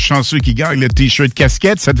gagnant, l'appel chanceux qui gagne le T-shirt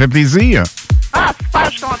casquette. Ça te fait plaisir? Ah, super,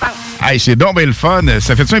 je suis contente. Hey, c'est donc bien le fun.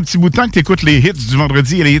 Ça fait-tu un petit bout de temps que tu écoutes les hits du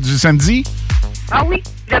vendredi et les hits du samedi? Ah oui,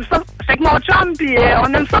 j'aime ça. Je suis avec mon chum, puis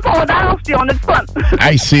on aime ça qu'on danse, puis on a du fun.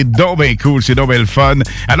 Hey, c'est donc bien cool, c'est donc bien le fun.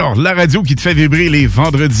 Alors, la radio qui te fait vibrer les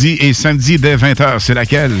vendredis et samedis dès 20h, c'est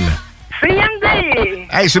laquelle? CND!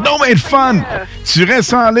 Hey, c'est donc bien le fun! Tu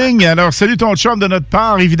restes en ligne, alors salut ton chum de notre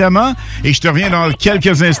part, évidemment, et je te reviens dans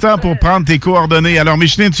quelques instants pour prendre tes coordonnées. Alors,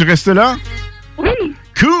 Micheline, tu restes là? Oui!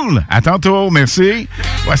 Cool! À tantôt, merci.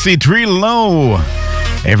 Voici Trillo.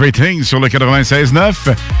 Everything sur le 96.9.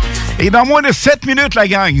 Et dans moins de 7 minutes, la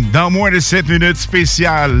gang, dans moins de 7 minutes,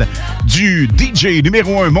 spécial du DJ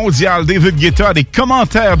numéro 1 mondial, David Guetta, des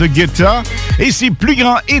commentaires de Guetta et ses plus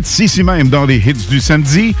grands hits ici même dans les hits du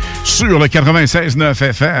samedi sur le 96.9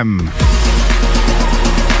 FM.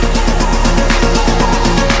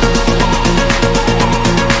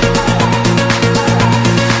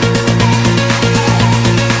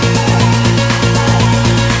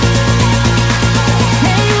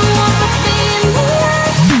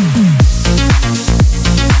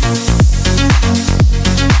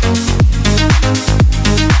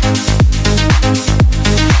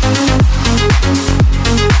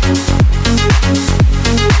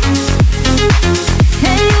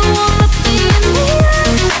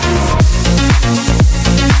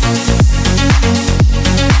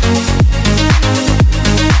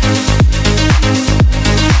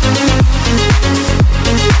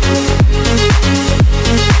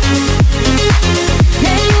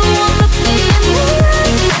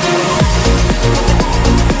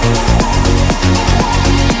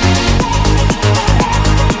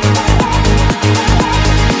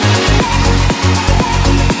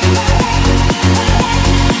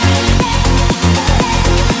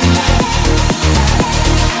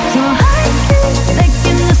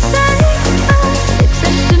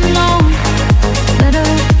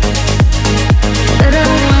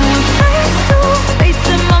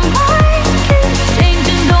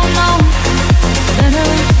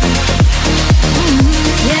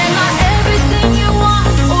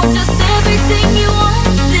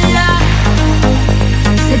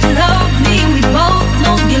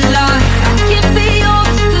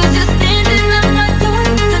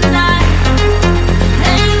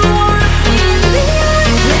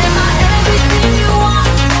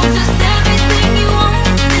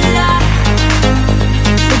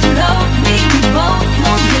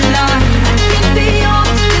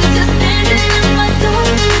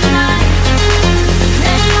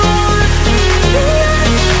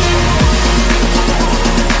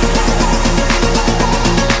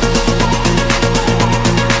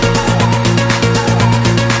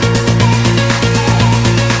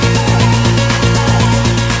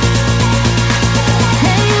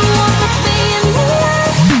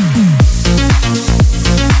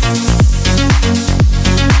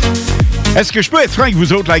 Est-ce que je peux être franc avec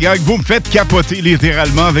vous autres, la gang? Vous me faites capoter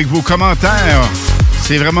littéralement avec vos commentaires.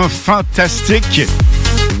 C'est vraiment fantastique.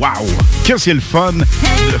 Wow! Que c'est le fun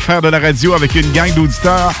de faire de la radio avec une gang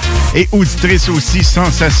d'auditeurs et auditrices aussi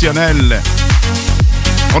sensationnelles.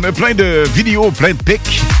 On a plein de vidéos, plein de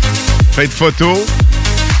pics, plein de photos.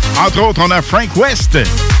 Entre autres, on a Frank West.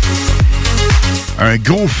 Un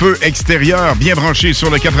gros feu extérieur bien branché sur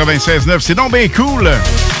le 96.9. C'est donc bien cool.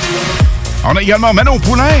 On a également Manon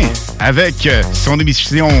Poulain avec son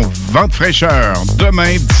émission Vente fraîcheur.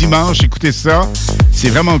 Demain, dimanche, écoutez ça. C'est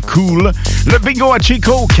vraiment cool. Le bingo à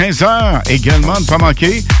Chico, 15h, également, ne pas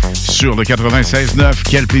manquer, sur le 96.9.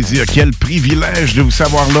 Quel plaisir, quel privilège de vous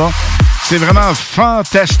savoir là. C'est vraiment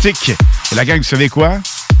fantastique. Et la gang, vous savez quoi?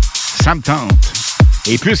 Ça me tente.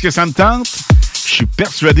 Et puisque ça me tente, je suis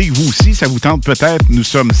persuadé que vous aussi, ça vous tente peut-être. Nous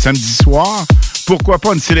sommes samedi soir. Pourquoi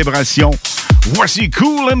pas une célébration? Voici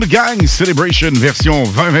Kool and the Gang Celebration version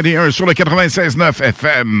 2021 sur le 96.9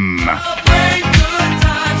 FM.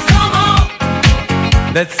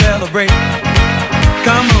 Let's celebrate.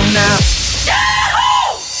 Come on now.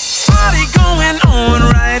 Party going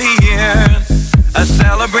on right here. A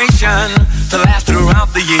celebration to last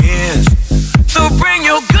throughout the years. So bring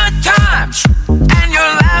your good times and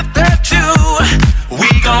your laughter too. We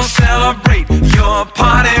gon' celebrate your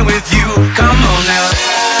party with you. Come on now.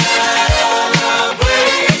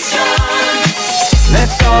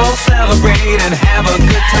 Let's all celebrate and have a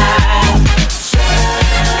good time.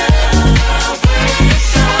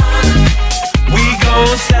 We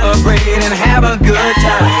gon' celebrate and have a good time.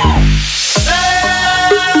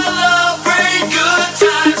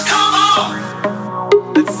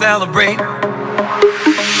 celebrate. Celebrate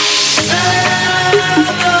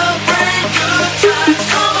good times,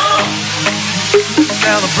 come on.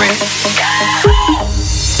 Celebrate. Celebrate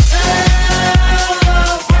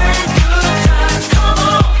good times, come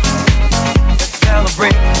on. Let's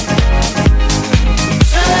celebrate.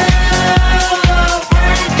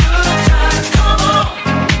 Celebrate good times, come on.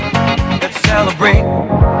 Let's celebrate.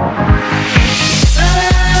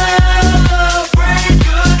 Celebrate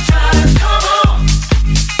good times, come on.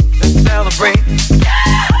 Let's celebrate.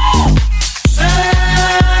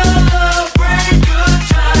 Celebrate good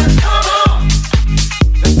times, come on.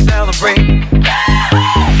 Let's celebrate.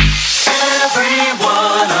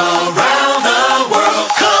 Everyone around the world,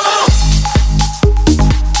 come on.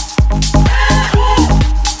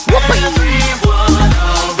 Everyone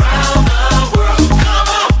around the world, come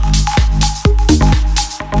on.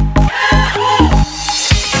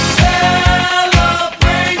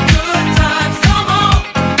 Celebrate good times, come on.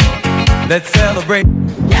 Let's celebrate.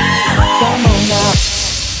 Come on now.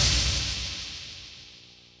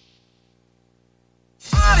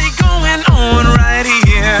 Party going on right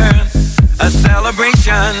here. A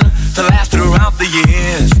celebration to last throughout the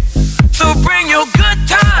years. So bring your good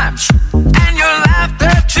times and your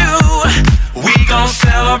laughter too. We gon'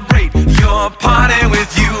 celebrate your party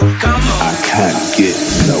with you. Come on. I can't get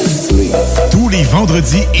no sleep. Tous les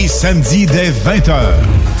vendredis et samedis dès 20h.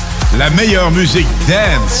 La meilleure musique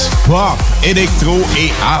dance, pop, électro et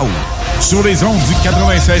house. Sur les ondes du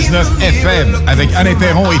 96.9 FM avec Alain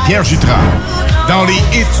Perron et Pierre Jutras. Dans les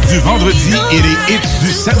hits du vendredi et les hits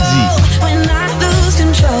du samedi.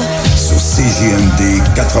 Sur CJMD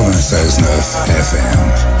 96.9 FM.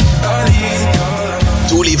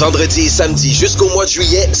 Tous les vendredis et samedis jusqu'au mois de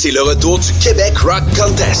juillet, c'est le retour du Québec Rock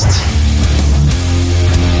Contest.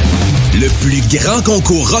 Le plus grand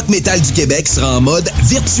concours rock metal du Québec sera en mode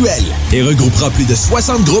virtuel et regroupera plus de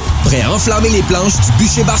 60 groupes prêts à enflammer les planches du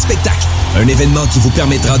Bûcher Bar Spectacle. Un événement qui vous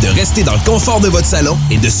permettra de rester dans le confort de votre salon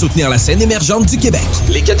et de soutenir la scène émergente du Québec.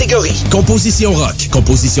 Les catégories: composition rock,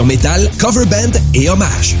 composition métal, cover band et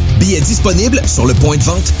hommage. Billets disponibles sur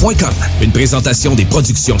lepointdevente.com. Une présentation des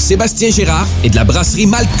productions Sébastien Gérard et de la brasserie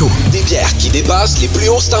Malco. Des bières qui dépassent les plus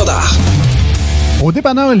hauts standards. Au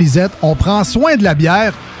dépanneur Lisette, on prend soin de la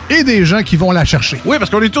bière et des gens qui vont la chercher. Oui,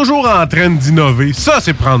 parce qu'on est toujours en train d'innover. Ça,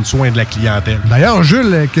 c'est prendre soin de la clientèle. D'ailleurs,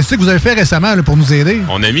 Jules, qu'est-ce que vous avez fait récemment là, pour nous aider?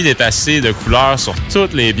 On a mis des passés de couleurs sur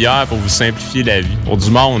toutes les bières pour vous simplifier la vie. Pour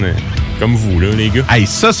du monde comme vous, là, les gars. Hey,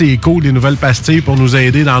 ça, c'est cool, des nouvelles pastilles pour nous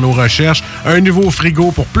aider dans nos recherches. Un nouveau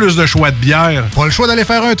frigo pour plus de choix de bières. Pas le choix d'aller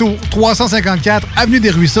faire un tour. 354 Avenue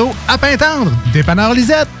des Ruisseaux, à Pintendre. Dépanneur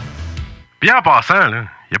Lisette. Bien en passant, là,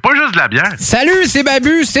 y a pas juste de la bière. Salut, c'est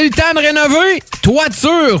Babu. C'est le temps de rénover.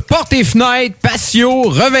 Toiture, portes et fenêtres, patio,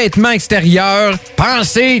 revêtement extérieur.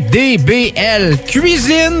 Pensez DBL.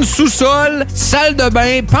 Cuisine, sous-sol, salle de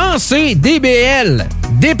bain. Pensez DBL.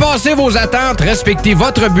 Dépassez vos attentes, respectez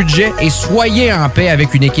votre budget et soyez en paix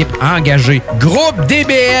avec une équipe engagée. Groupe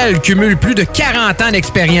DBL cumule plus de 40 ans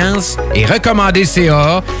d'expérience et recommandé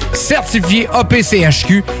CAA, certifié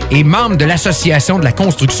APCHQ et membre de l'Association de la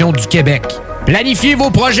construction du Québec. Planifiez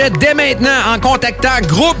vos projets dès maintenant en contactant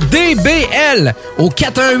Groupe DBL au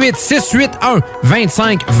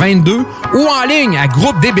 418-681-2522 ou en ligne à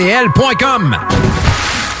groupedbl.com.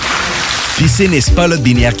 Piscine et Spa Lot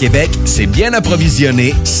Binière Québec, c'est bien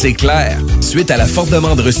approvisionné, c'est clair. Suite à la forte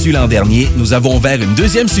demande reçue l'an dernier, nous avons ouvert une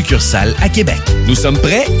deuxième succursale à Québec. Nous sommes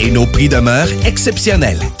prêts et nos prix demeurent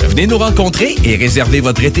exceptionnels. Venez nous rencontrer et réservez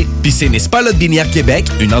votre été. Piscine et Spa Lot Binière Québec,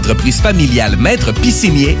 une entreprise familiale maître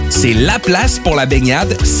piscinier, c'est la place pour la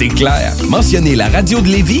baignade, c'est clair. Mentionnez la radio de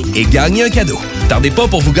Lévis et gagnez un cadeau. Tardez pas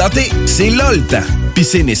pour vous gâter, c'est là le temps.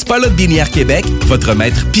 Piscine et Spa Lot Binière Québec, votre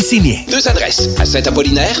maître piscinier. 2 adresses, à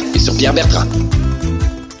Saint-Apollinaire et sur Pierre-Bertrand.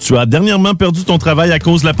 Tu as dernièrement perdu ton travail à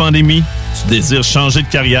cause de la pandémie? Tu désires changer de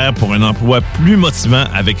carrière pour un emploi plus motivant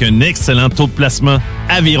avec un excellent taux de placement?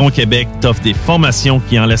 Aviron Québec t'offre des formations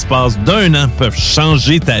qui, en l'espace d'1 an, peuvent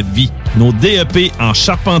changer ta vie. Nos DEP en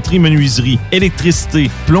charpenterie-menuiserie,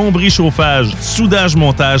 électricité, plomberie-chauffage,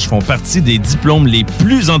 soudage-montage font partie des diplômes les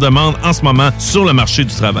plus en demande en ce moment sur le marché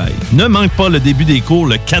du travail. Ne manque pas le début des cours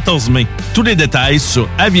le 14 mai. Tous les détails sur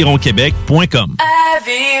avironquebec.com.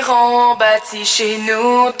 Aviron bâtit chez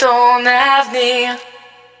nous ton avenir.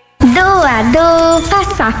 Dos à dos,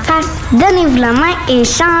 face à face, donnez-vous la main et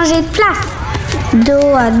changez de place.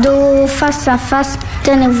 Dos à dos, face à face,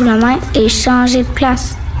 donnez-vous la main et changez de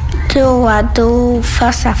place. Dos à dos,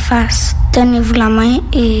 face à face, donnez-vous la main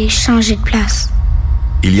et changez de place.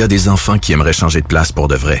 Il y a des enfants qui aimeraient changer de place pour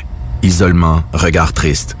de vrai. Isolement, regard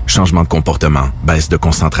triste, changement de comportement, baisse de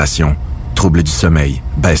concentration, troubles du sommeil,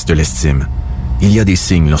 baisse de l'estime. Il y a des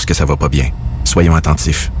signes lorsque ça va pas bien. Soyons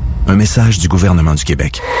attentifs. Un message du gouvernement du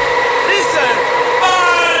Québec.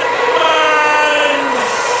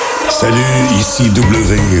 Salut, ici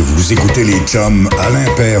W. Vous écoutez les chums Alain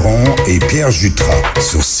Perron et Pierre Jutras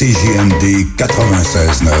sur CJMD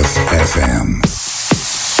 96.9 FM.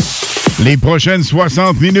 Les prochaines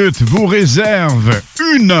 60 minutes vous réservent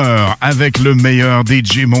 1 heure avec le meilleur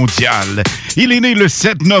DJ mondial. Il est né le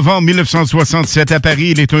 7 novembre 1967 à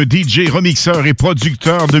Paris. Il est un DJ, remixeur et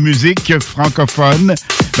producteur de musique francophone,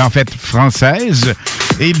 en fait française.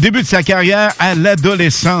 Et il débute sa carrière à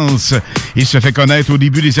l'adolescence. Il se fait connaître au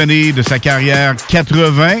début des années de sa carrière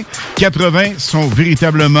 80. 80 sont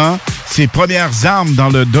véritablement ses premières armes dans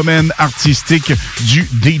le domaine artistique du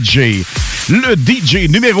DJ. Le DJ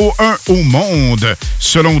numéro 1 au monde,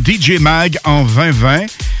 selon DJ Mag en 2020,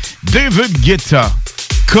 David Guetta.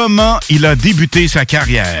 Comment il a débuté sa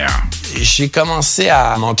carrière? J'ai commencé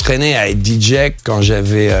à m'entraîner à être DJ quand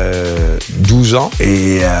j'avais 12 ans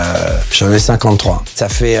et j'en ai 53. Ça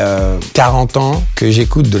fait 40 ans que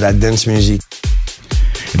j'écoute de la dance music.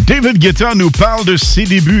 David Guetta nous parle de ses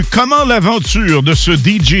débuts. Comment l'aventure de ce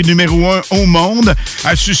DJ numéro 1 au monde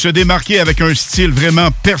a su se démarquer avec un style vraiment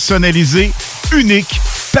personnalisé, unique,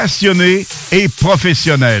 passionné et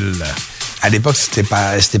professionnel. À l'époque, c'était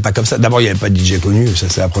pas comme ça. D'abord, il n'y avait pas de DJ connu, ça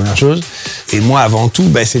c'est la première chose. Et moi, avant tout,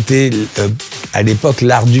 c'était à l'époque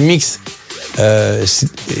l'art du mix.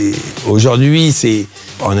 Aujourd'hui,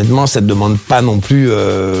 honnêtement, ça ne demande pas non plus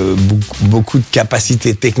beaucoup de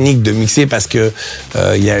capacité technique de mixer parce que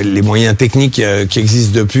y a les moyens techniques qui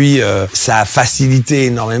existent depuis. Ça a facilité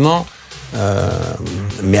énormément.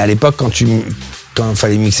 Mais à l'époque, quand il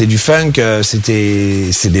fallait mixer du funk, c'est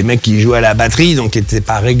des mecs qui jouaient à la batterie, donc qui n'étaient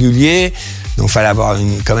pas réguliers. Donc il fallait avoir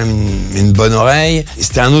quand même une bonne oreille.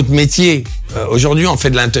 C'était un autre métier. Aujourd'hui, on fait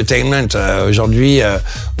de l'entertainment. Aujourd'hui,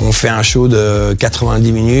 on fait un show de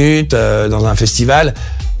 90 minutes dans un festival.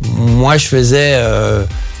 Moi, je faisais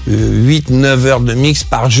 8-9 heures de mix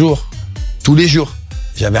par jour, tous les jours.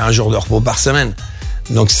 J'avais un jour de repos par semaine.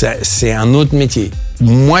 Donc c'est un autre métier.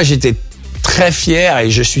 Moi, j'étais très fier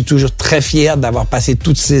et je suis toujours très fier d'avoir passé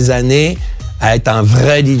toutes ces années à être un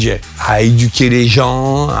vrai DJ, à éduquer les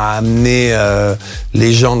gens, à amener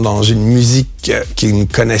les gens dans une musique qu'ils ne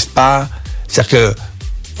connaissent pas. C'est-à-dire que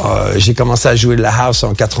j'ai commencé à jouer de la house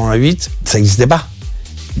en 88, ça n'existait pas.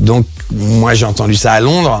 Donc moi j'ai entendu ça à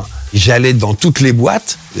Londres, j'allais dans toutes les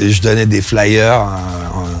boîtes, et je donnais des flyers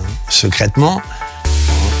secrètement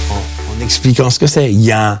en expliquant ce que c'est. Il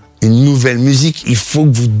y a une nouvelle musique, il faut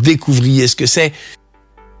que vous découvriez ce que c'est.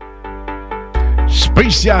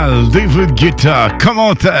 Spécial David Guetta,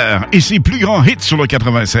 commentaire et ses plus grands hits sur le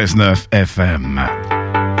 96.9 FM.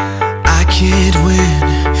 I can't win,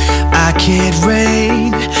 I can't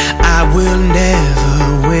reign, I will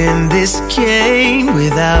never win this game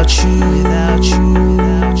without you, without you,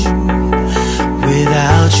 without you,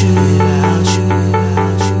 without you, without you.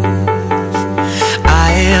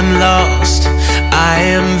 I am lost, I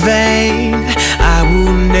am vain, I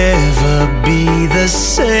will never be the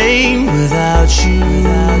same without you,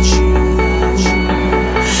 without you, without you,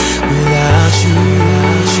 without you,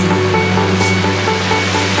 without you.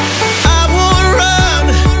 I won't run,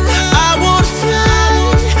 I won't fly,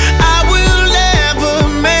 I will never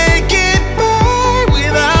make it by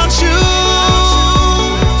without you,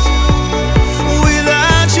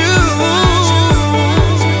 without you.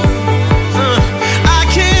 I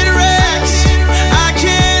can't rest, I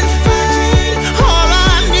can't fight, all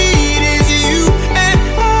I need is you and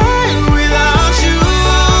I without you,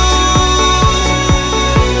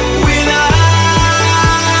 without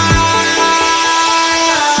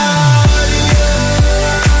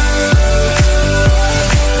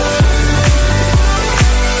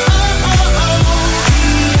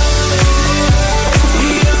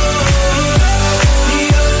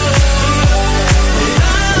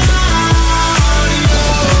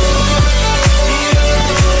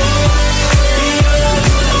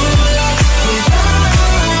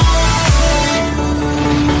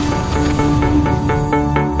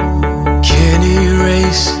can't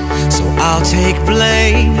erase, so I'll take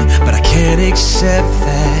blame, but I can't accept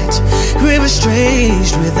that we were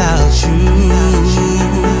estranged without you,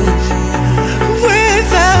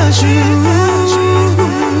 without you.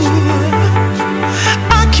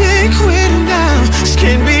 I can't quit now, this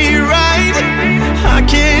can't be right, I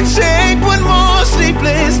can't take one more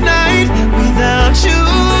sleepless night without you,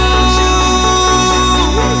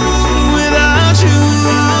 without you.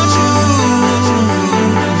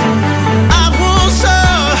 I won't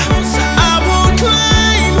serve, I won't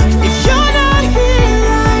claim, if you're not here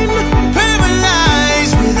I'm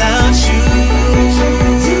paralyzed without you,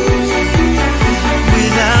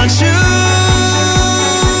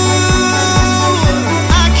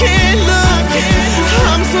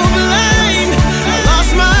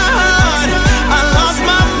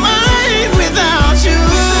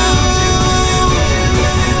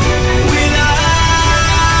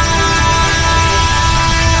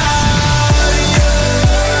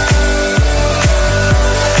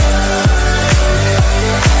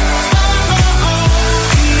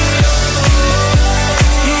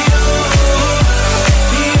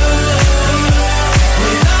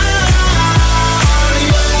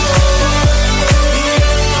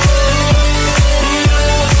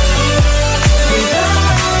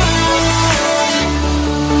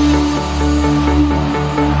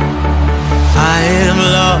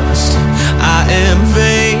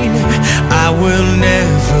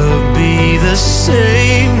 the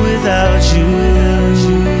same without you.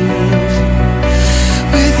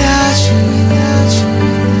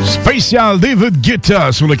 Spécial David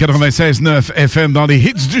Guetta sur le 96.9 FM dans les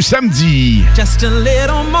hits du samedi. Just a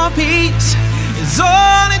little more peace is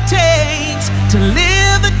all it takes to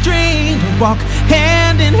live the dream, to walk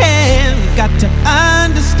hand in hand. Got to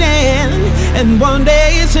understand, and one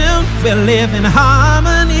day soon we'll live in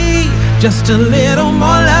harmony. Just a little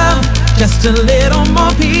more love, just a little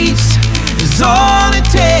more peace is all it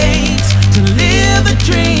takes to live the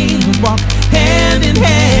dream, to walk hand in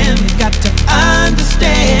hand. Got to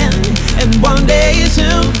understand, and one day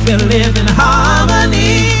soon we'll live in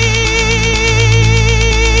harmony.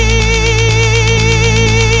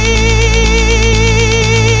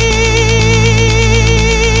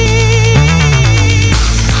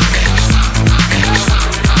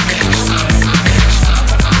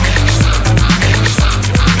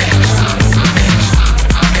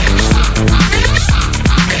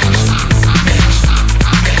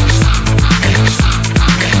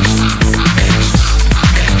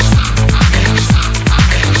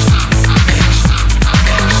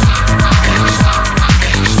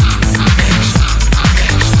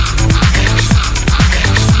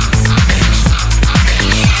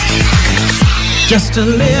 Just a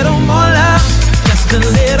little more love, just a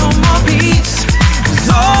little more peace is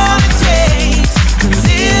all it takes to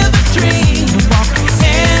live the dream, walk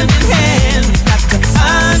hand in hand. Got to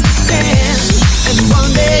understand, and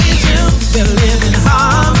one day soon we'll live in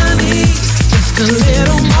harmony. Just a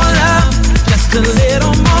little more love, just a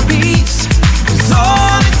little more peace is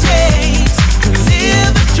all it takes to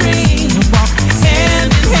live the dream, walk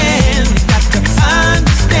hand in hand. Got to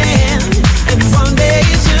understand, and one day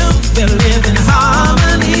soon we'll live in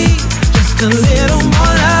harmony. Just a little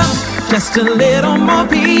more love, just a little more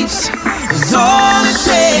peace is all it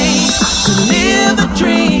takes to live the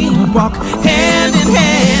dream, walk hand in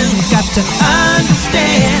hand. Got to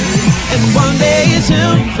understand, and one day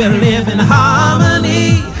soon we'll live in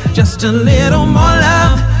harmony. Just a little more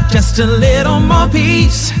love, just a little more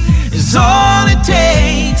peace is all it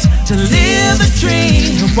takes to live the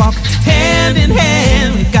dream, walk hand in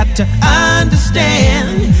hand. Got to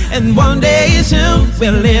understand, and one day soon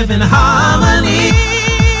we'll live in harmony.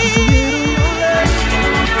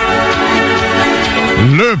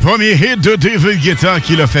 Le premier hit de David Guetta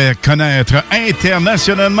qui l'a fait connaître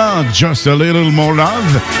internationalement, Just a Little More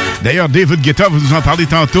Love. D'ailleurs, David Guetta, vous nous en parlez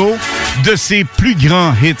tantôt, de ses plus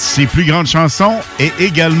grands hits, ses plus grandes chansons, et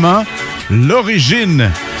également l'origine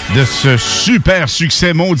de ce super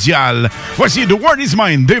succès mondial. Voici The World Is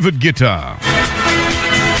Mine, David Guetta.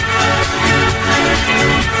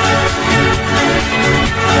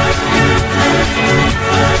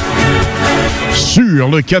 Sur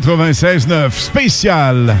le 96.9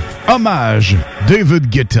 spécial hommage David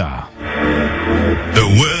Guetta. The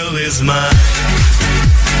world is mine.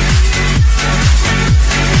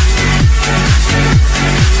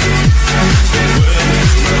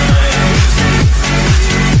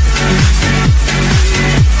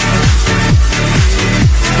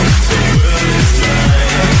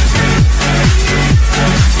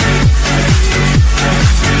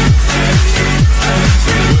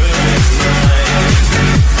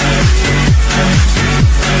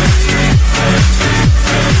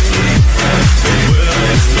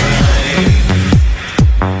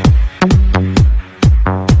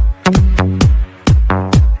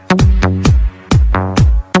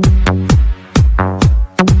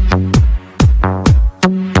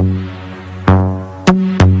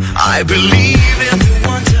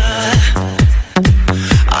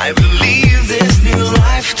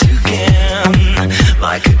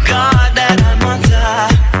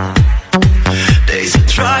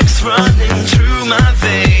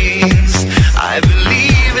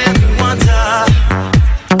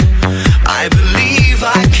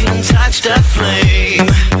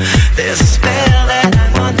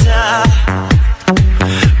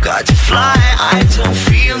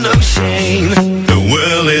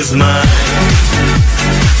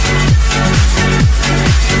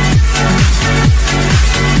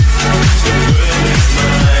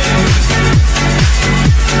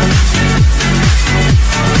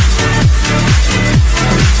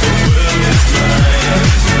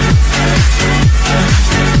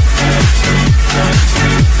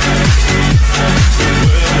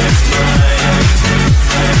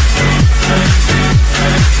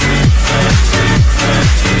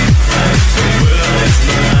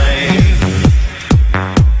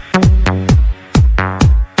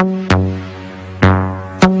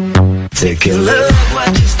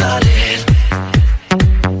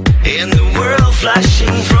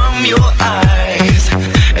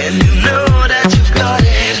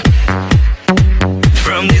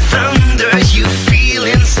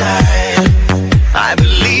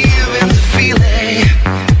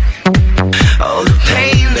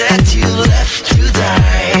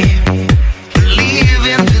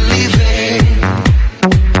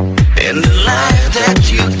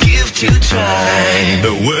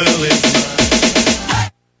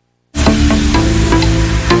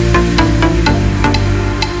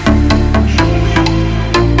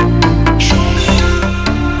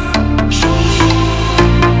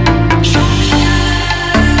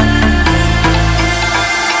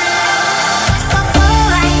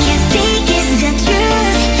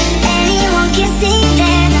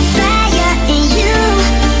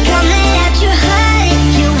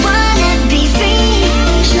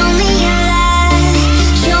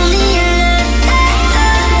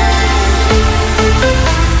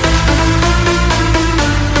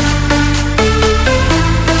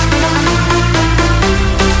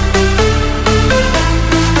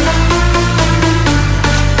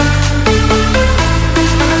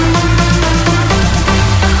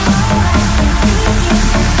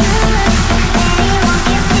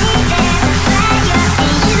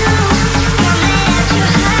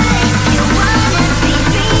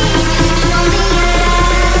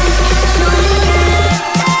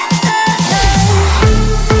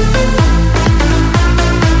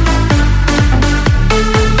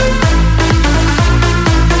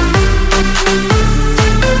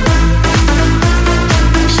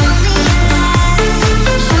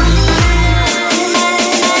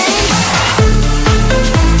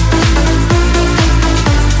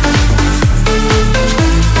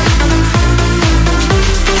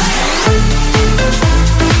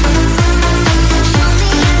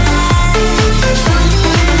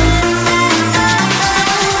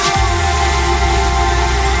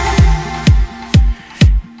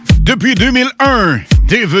 Depuis 2001,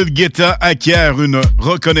 David Guetta acquiert une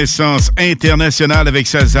reconnaissance internationale avec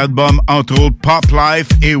ses albums entre autres Pop Life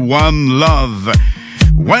et One Love.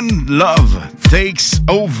 When Love Takes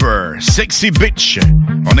Over, Sexy Bitch.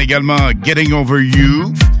 On a également Getting Over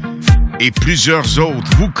You et plusieurs autres.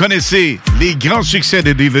 Vous connaissez les grands succès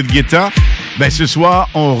de David Guetta? Ben, ce soir,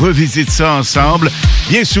 on revisite ça ensemble,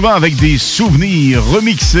 bien souvent avec des souvenirs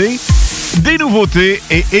remixés, des nouveautés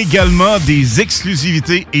et également des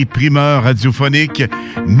exclusivités et primeurs radiophoniques.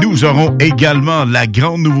 Nous aurons également la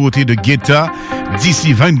grande nouveauté de Guetta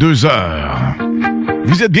d'ici 22h.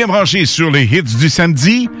 Vous êtes bien branchés sur les hits du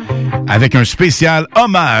samedi avec un spécial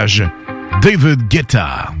hommage David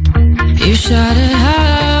Guetta. You shout it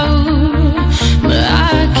out, but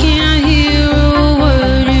I can't hear a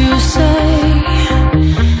word you say.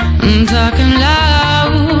 I'm talking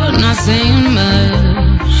loud, not saying much.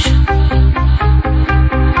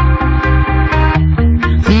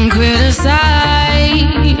 Criticize,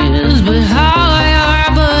 but how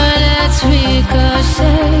your bullets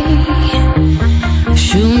ricochet.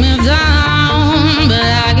 Shoot me down, but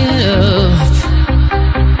I get up.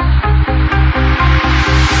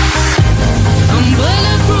 I'm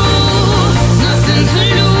bulletproof, nothing to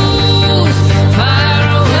lose. Far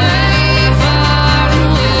away,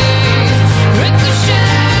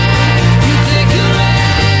 ricochet. You take your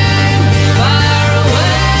aim. Far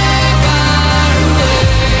away.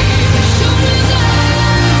 Shoot me down,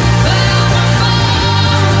 but I won't fall.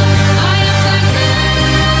 I am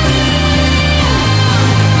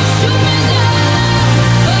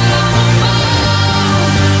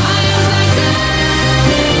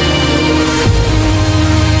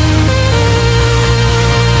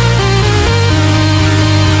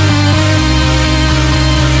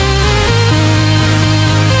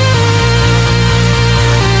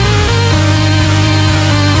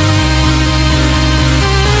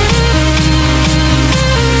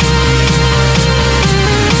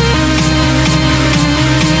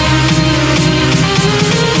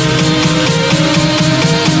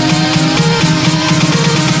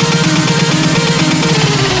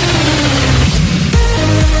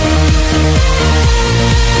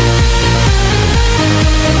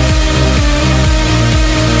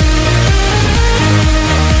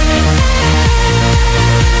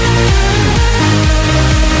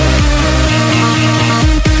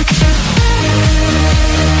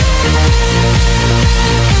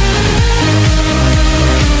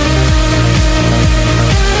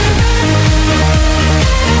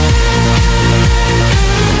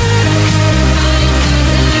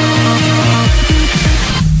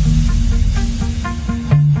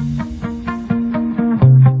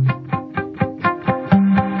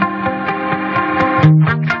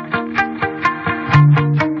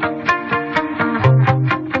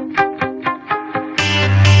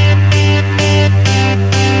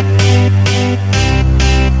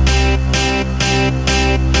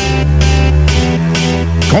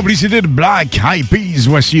Complicité de Black Eyed Peas,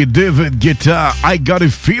 voici David Guetta, I Got a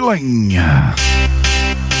Feeling.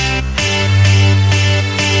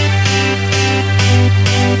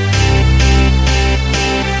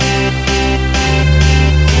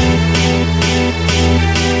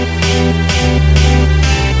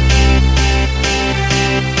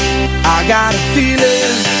 I got a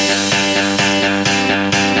feeling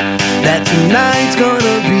that tonight's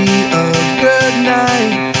gonna be a good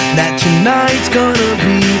night. That tonight's gonna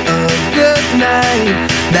be a good night.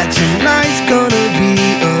 That tonight's gonna be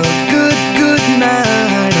a good, good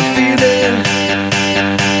night. A feeling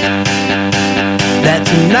that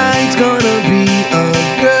tonight's gonna be a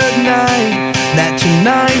good night. That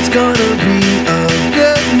tonight's gonna be a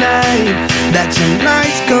good night. That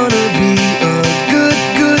tonight's gonna be a good,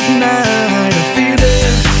 good night. A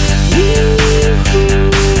feeling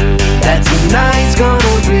that tonight's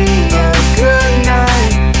gonna be a good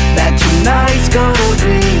night. That tonight's gonna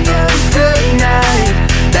be a good night.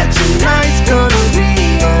 That tonight's gonna be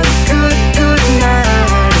a good, good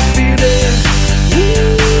night. A feeling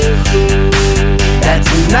that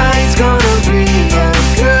tonight's gonna be a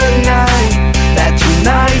good night. That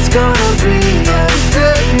tonight's gonna be a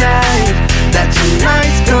good night. That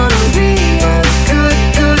tonight's gonna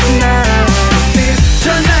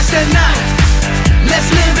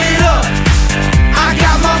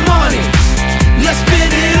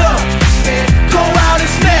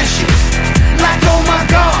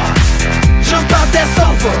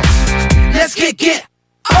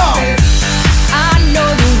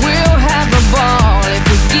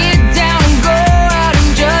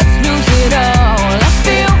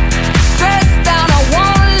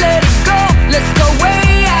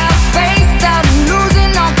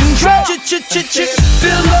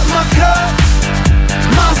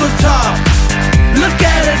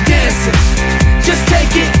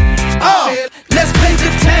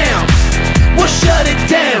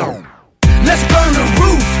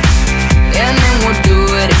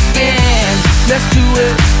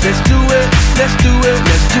let's do it, let's do it,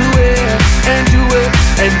 let's do it, and do it,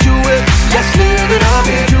 and do it. Let's live it up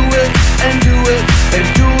and do it, and do it, and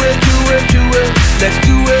do it, do it, do it. Let's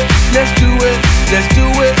do it, let's do it, let's do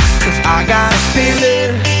it. 'Cause I got a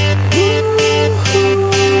feeling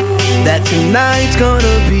that tonight's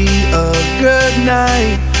gonna be a good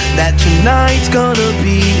night. That tonight's gonna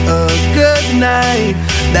be a good night.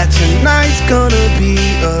 That tonight's gonna be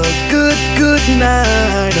a good, good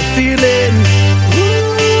night. A feeling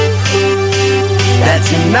that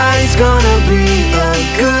tonight's gonna be a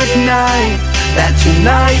good night. That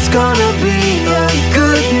tonight's gonna be a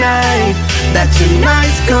good night. That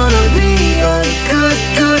tonight's gonna be a good,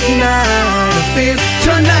 good night. I feel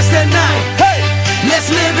tonight's the night. Hey, let's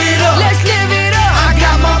live it up. Let's live it up. I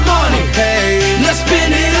got my money. Hey, let's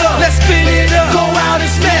spin it up. Let's spin it up. Go out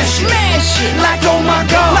and smash it. Smash it. Like oh my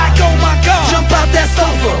god. Like oh my god. Jump out that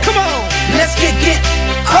sofa. Come on. Let's get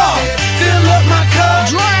off. Fill up my cup.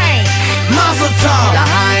 Drink. Mazel tov.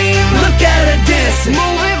 Look at her dancing.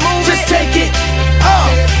 Move it, move just it. Take it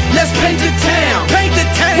off. Let's paint the town. Paint the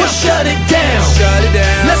town. We'll shut it down. Shut it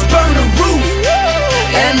down. Let's burn the roof.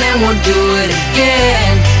 And then we'll do it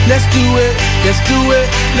again. Let's do it. Let's do it.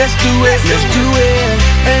 Let's do it. Let's do it.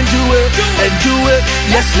 And do it. And do it.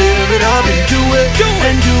 Let's live it up and do it.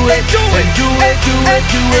 And do it. And do it. Do it.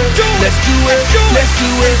 Do it. Let's do it. Let's do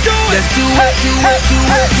it. Let's do it. Do it. Do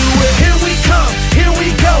it. Do it. Here we come. Here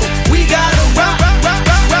we go. We gotta rock.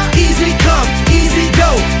 Easy come. Easy go.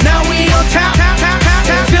 Now we on top.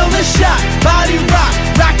 Feel the shot. Body rock.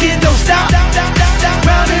 Rock it. Don't stop.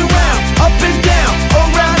 Round and round. Up and down.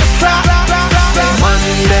 Around the clock.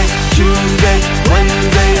 Monday, Tuesday,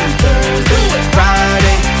 Wednesday, and Thursday.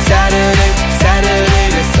 Friday, Saturday, Saturday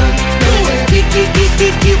to Sunday.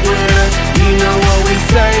 Get with us. You know what we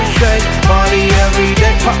say. Party every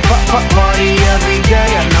day. Party every day.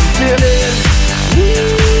 And I'm feeling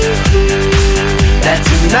that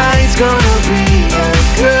tonight's gonna be a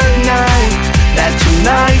good night. That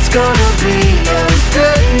tonight's gonna be a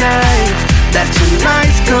good night. That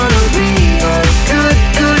tonight's gonna be a good,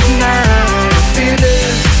 good night. I'm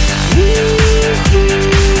feeling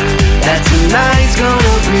that tonight's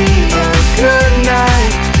gonna be a good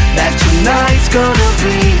night. That tonight's gonna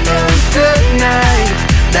be a good night.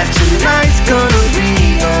 That tonight's gonna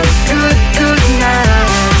be a good, good night.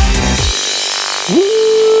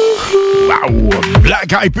 Wow!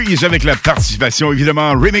 Black Eyed Peas avec la participation,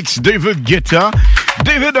 évidemment, remix David Guetta.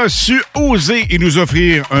 David a su oser et nous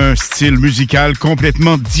offrir un style musical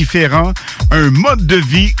complètement différent, un mode de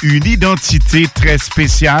vie, une identité très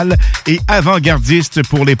spéciale et avant-gardiste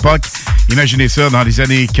pour l'époque. Imaginez ça, dans les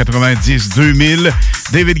années 90-2000,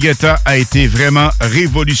 David Guetta a été vraiment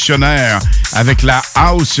révolutionnaire avec la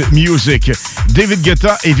house music. David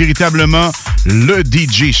Guetta est véritablement le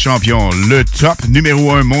DJ champion, le top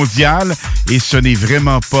numéro 1 mondial, et ce n'est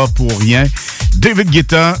vraiment pas pour rien. David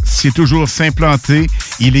Guetta s'est toujours s'implanter.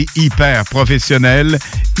 Il est hyper professionnel,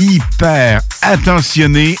 hyper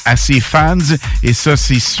attentionné à ses fans, et ça,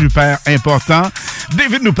 c'est super important.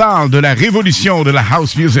 David nous parle de la révolution de la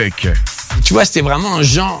house music. Tu vois, c'était vraiment un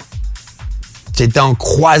genre qui était en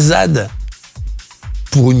croisade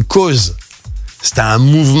pour une cause. C'était un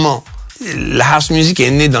mouvement. La house music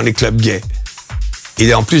est née dans les clubs gays. Il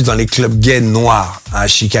est en plus dans les clubs gays noirs à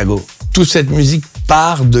Chicago. Toute cette musique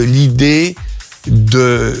part de l'idée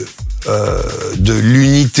de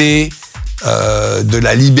l'unité, de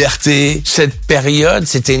la liberté. Cette période,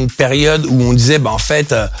 c'était une période où on disait, en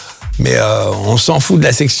fait, on s'en fout de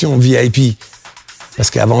la section VIP. Parce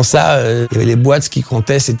qu'avant ça, il y avait les boîtes, ce qui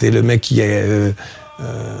comptait, c'était le mec qui a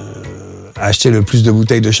acheté le plus de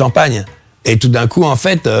bouteilles de champagne. Et tout d'un coup, en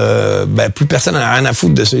fait, plus personne n'en a rien à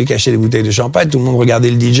foutre de celui qui achetait les bouteilles de champagne. Tout le monde regardait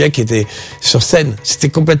le DJ qui était sur scène. C'était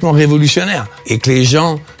complètement révolutionnaire. Et que les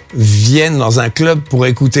gens viennent dans un club pour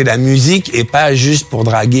écouter la musique et pas juste pour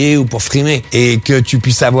draguer ou pour frimer. Et que tu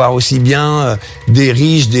puisses avoir aussi bien des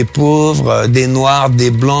riches, des pauvres, des noirs, des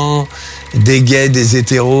blancs, des gays, des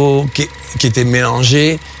hétéros qui étaient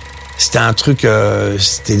mélangés. C'était un truc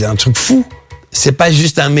fou. C'est pas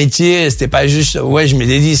juste un métier, c'était pas juste ouais, je mets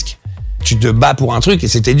des disques. Tu te bats pour un truc et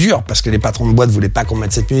c'était dur parce que les patrons de boîte voulaient pas qu'on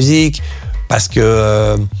mette cette musique, parce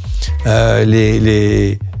que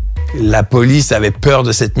la police avait peur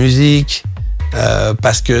de cette musique,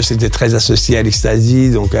 parce que c'était très associé à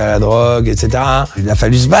l'ecstasy, donc à la drogue, etc. Il a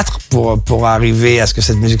fallu se battre pour arriver à ce que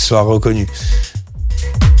cette musique soit reconnue.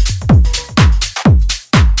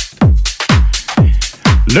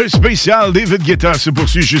 Le spécial David Guetta se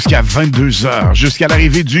poursuit jusqu'à 22h, jusqu'à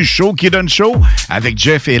l'arrivée du show Kid On Show avec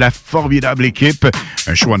Jeff et la formidable équipe.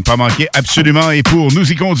 Un show à ne pas manquer absolument, et pour nous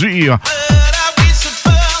y conduire,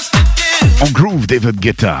 On groove David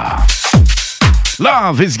Guetta.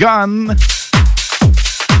 Love is gone.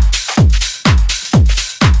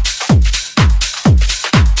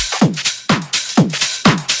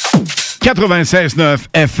 « 96.9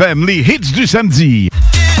 FM, les hits du samedi.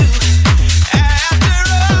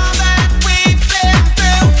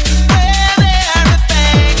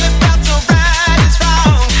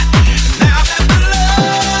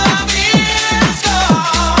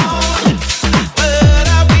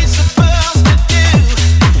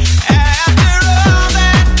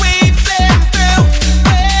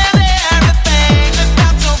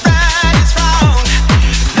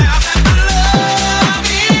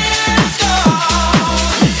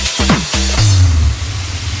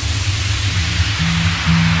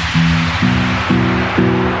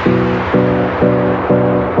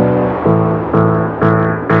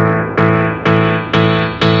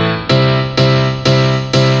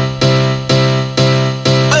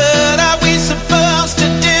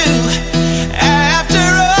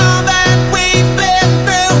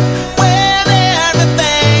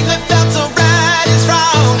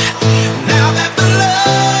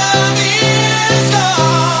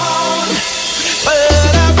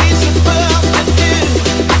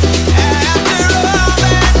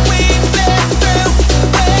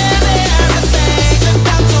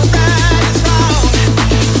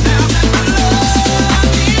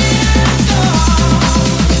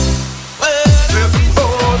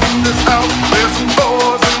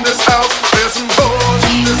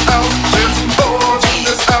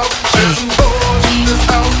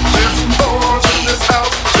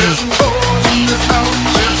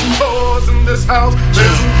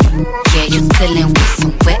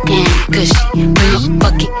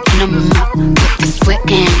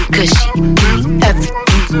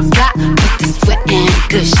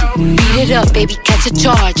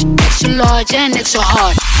 And extra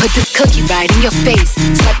hard. Put this cookie right in your face.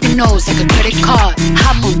 Swipe your nose like a credit card.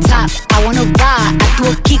 Hop on top, I wanna ride. I do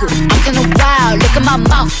a giggle, I'm kinda wild. Look at my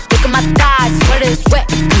mouth, look at my thighs. Sweater is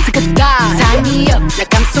wet, I'm sick of die. Tie me up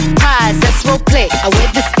like I'm surprised. That's role play, I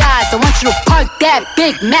wear disguise. I want you to park that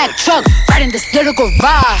Big Mac truck right in this little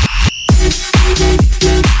garage.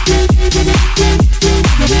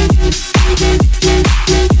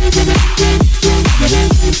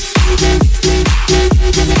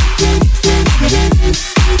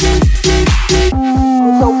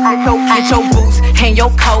 Hide your boots, hang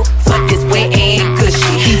your coat for this wet and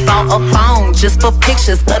gushy. He bought a phone just for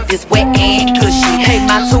pictures of this wet and gushy. Pay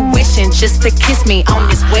my tuition just to kiss me on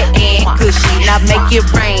this wet and gushy. Now make it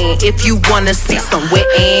rain if you wanna see some wet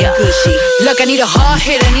and gushy. Look, I need a hard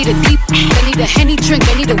hit, I need a deep, I need a Henny drink,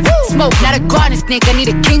 I need a smoke, not a garden snake. I need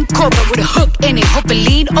a king cobra with a hook in it, hope it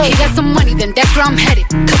lean. Oh, he got some money, then that's where I'm headed.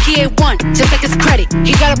 Cookie A1, just like his credit.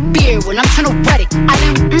 He got a beard, well I'm tryna wet it. I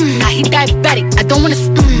am, now he diabetic. I don't wanna,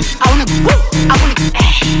 I wanna,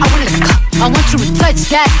 I want you to touch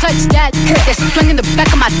that. That swing in the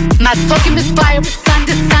back of my talking misfire. Sun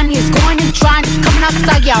to sun, he's going and trying, it's coming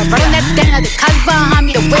outside. Yeah, I run on that thing, the cuz behind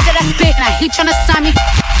me, the way that I spit, and he tryna sign me.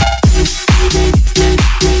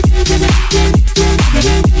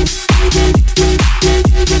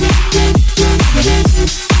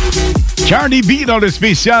 Cardi B dans le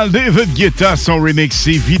spécial David Guetta, son remix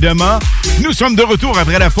évidemment. Nous sommes de retour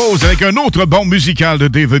après la pause avec un autre bon musical de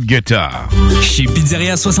David Guetta. Chez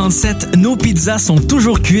Pizzeria 67, nos pizzas sont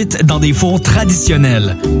toujours cuites dans des fours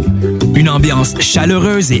traditionnels. Une ambiance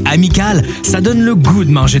chaleureuse et amicale, ça donne le goût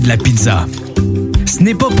de manger de la pizza. Ce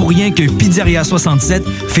n'est pas pour rien que Pizzeria 67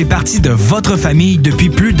 fait partie de votre famille depuis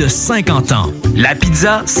plus de 50 ans. La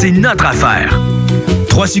pizza, c'est notre affaire.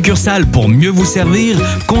 3 succursales pour mieux vous servir,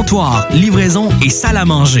 comptoir, livraison et salle à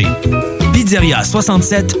manger.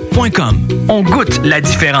 Pizzeria67.com. On goûte la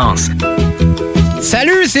différence.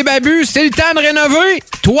 Salut, c'est Babu, c'est le temps de rénover.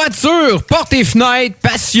 Toiture, portes et fenêtres,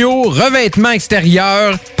 patio, revêtement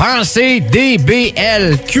extérieur. Pensez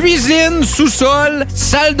DBL. Cuisine, sous-sol,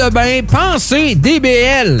 salle de bain, pensez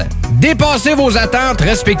DBL. Dépassez vos attentes,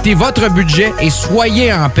 respectez votre budget et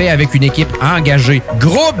soyez en paix avec une équipe engagée.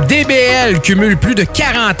 Groupe DBL cumule plus de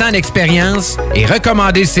 40 ans d'expérience et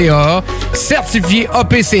recommandé CAA, certifié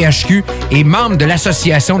APCHQ et membre de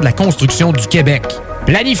l'Association de la construction du Québec.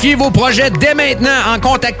 Planifiez vos projets dès maintenant en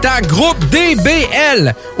contactant Groupe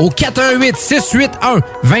DBL au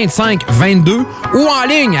 418-681-2522 ou en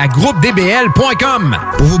ligne à groupedbl.com.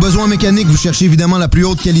 Pour vos besoins mécaniques, vous cherchez évidemment la plus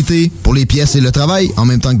haute qualité pour les pièces et le travail, en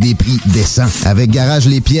même temps que des prix décents. Avec Garage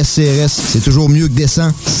Les Pièces CRS, c'est toujours mieux que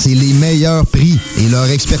décent. C'est les meilleurs prix et leur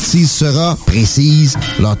expertise sera précise,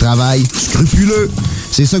 leur travail scrupuleux.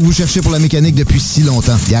 C'est ça que vous cherchez pour la mécanique depuis si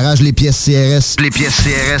longtemps. Garage Les Pièces CRS. Les pièces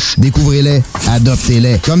CRS. Découvrez-les, adoptez-les.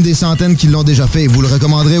 Essayez-les. Comme des centaines qui l'ont déjà fait, vous le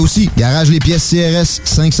recommanderez aussi. Garage Les Pièces CRS,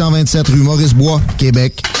 527 rue Maurice-Bois,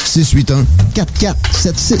 Québec,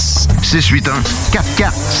 681-4476.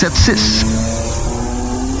 681-4476.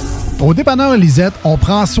 Au dépanneur Lisette, on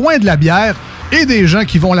prend soin de la bière et des gens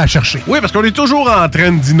qui vont la chercher. Oui, parce qu'on est toujours en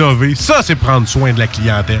train d'innover. Ça, c'est prendre soin de la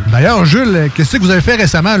clientèle. D'ailleurs, Jules, qu'est-ce que vous avez fait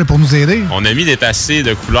récemment là, pour nous aider? On a mis des passés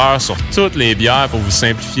de couleurs sur toutes les bières pour vous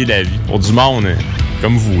simplifier la vie. Pour du monde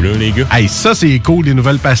comme vous, là, les gars. Hey, ça, c'est cool, les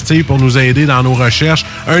nouvelles pastilles pour nous aider dans nos recherches.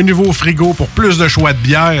 Un nouveau frigo pour plus de choix de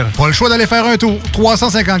bière. Pas le choix d'aller faire un tour.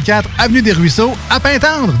 354 Avenue des Ruisseaux, à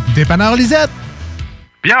Pintendre. Dépanneur Lisette.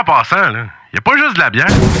 Puis en passant, il n'y a pas juste de la bière.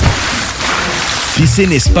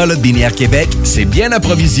 Piscine et Spa Binière Québec, c'est bien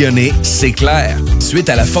approvisionné, c'est clair. Suite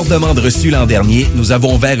à la forte demande reçue l'an dernier, nous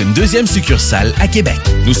avons ouvert une deuxième succursale à Québec.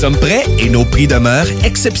 Nous sommes prêts et nos prix demeurent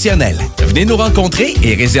exceptionnels. Venez nous rencontrer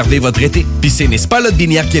et réserver votre été. Piscine et Spa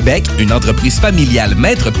Binière Québec, une entreprise familiale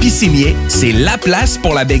maître piscinier, c'est la place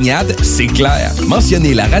pour la baignade, c'est clair.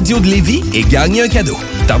 Mentionnez la radio de Lévis et gagnez un cadeau.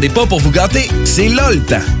 Tardez pas pour vous gâter, c'est là le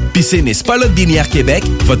temps. Piscine et Spa Binière Québec,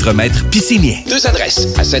 votre maître piscinier. 2 adresses,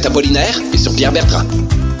 à Saint-Apollinaire et sur Pierre-Bertrand.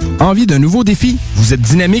 Envie d'un nouveau défi? Vous êtes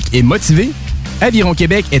dynamique et motivé? Aviron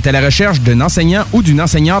Québec est à la recherche d'un enseignant ou d'une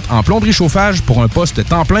enseignante en plomberie chauffage pour un poste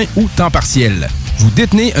temps plein ou temps partiel. Vous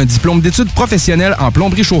détenez un diplôme d'études professionnelles en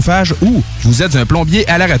plomberie chauffage ou vous êtes un plombier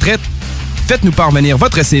à la retraite? Faites-nous parvenir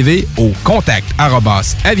votre CV au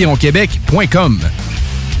contact@avironquebec.com.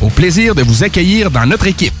 Au plaisir de vous accueillir dans notre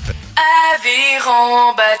équipe.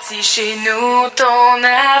 Aviron bâti chez nous ton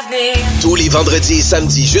avenir. Tous les vendredis et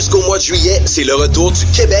samedis jusqu'au mois de juillet, c'est le retour du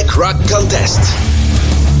Québec Rock Contest.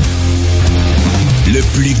 Le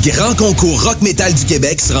plus grand concours rock metal du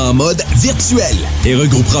Québec sera en mode virtuel et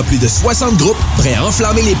regroupera plus de 60 groupes prêts à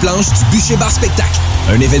enflammer les planches du Bûcher Bar Spectacle.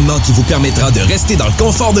 Un événement qui vous permettra de rester dans le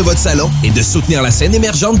confort de votre salon et de soutenir la scène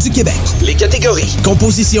émergente du Québec. Les catégories: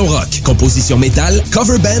 composition rock, composition métal,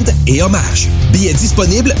 cover band et hommage. Billets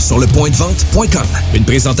disponibles sur lepointdevente.com. Une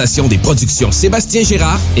présentation des productions Sébastien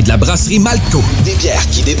Gérard et de la brasserie Malco. Des bières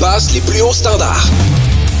qui dépassent les plus hauts standards.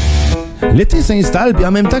 L'été s'installe, puis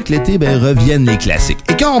en même temps que l'été, reviennent les classiques.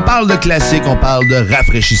 Et quand on parle de classiques, on parle de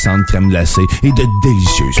rafraîchissante crème glacée et de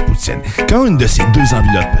délicieuses poutines. Quand une de ces deux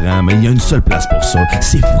enveloppes prend, il y a une seule place pour ça,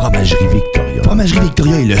 c'est Fromagerie Victoria. Fromagerie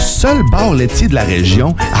Victoria est le seul bar laitier de la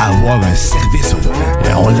région à avoir un service au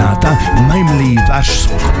volant. On l'entend, même les vaches sont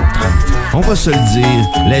contentes. On va se le dire,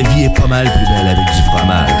 la vie est pas mal plus belle avec du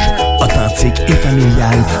fromage. Authentique et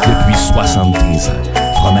familial depuis 73 ans.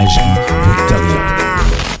 Fromagerie Victoria.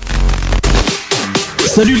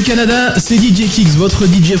 Salut le Canada, c'est DJ Kix, votre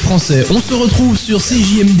DJ français. On se retrouve sur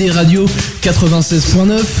CJMD Radio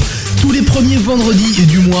 96.9 tous les premiers vendredis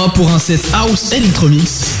du mois pour un set House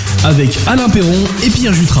Electromix avec Alain Perron et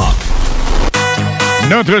Pierre Jutras.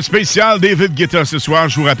 Notre spécial David Guetta ce soir,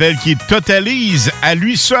 je vous rappelle qu'il totalise à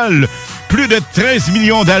lui seul plus de 13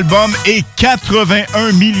 millions d'albums et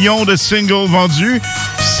 81 millions de singles vendus.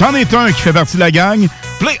 C'en est un qui fait partie de la gang.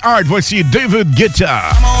 Play Hard, voici David Guetta.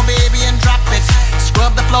 Come on, baby, and drop it.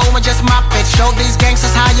 Scrub the flow and just mop it. Show these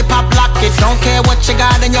gangsters how you pop lock it. Don't care what you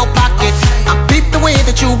got in your pocket. I beat the way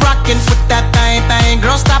that you rockin' with that thing.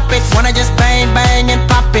 Girl, stop it. Wanna just bang, bang and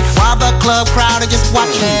pop it. While the club crowd are just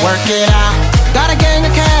watching. Work it out. Got a gang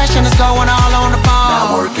of cash and it's going all on the ball.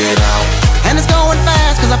 Now work it out. And it's going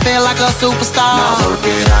fast cause I feel like a superstar. Now work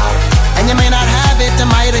it out. And you may not have it, I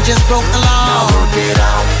might have just broke the law. Now work it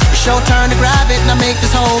out. It's your turn to grab it, now make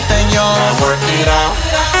this whole thing yours. Now work it out.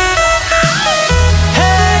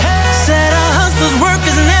 Hey, said our hustlers' work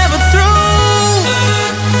is never through.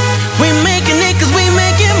 We making it cause we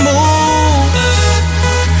making moves.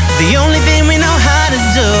 The only thing we know how to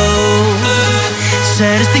do.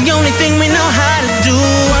 Said it's the only thing we know how to do.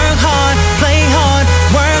 Work hard, play hard,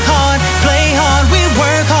 work hard, play hard. We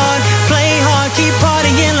work hard, play hard, keep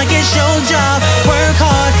partying like it's your job. Work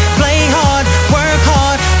hard, play hard, work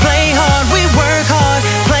hard, play hard. We work hard,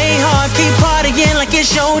 play hard, keep partying like it's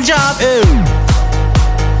your job. Ew.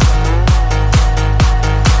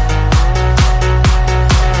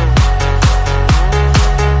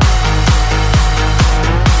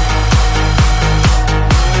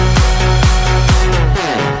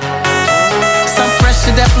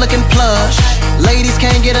 Death looking plush, ladies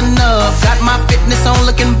can't get enough. Got my fitness on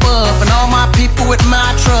looking buff, and all my people with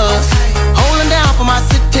my trust. Holding down for my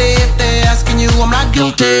city. If they're asking you, I'm not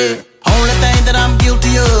guilty. Only thing that I'm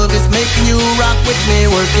guilty of is making you rock with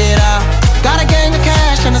me. Work it out. Got a gang of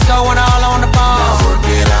cash and it's going all on the ball. Now work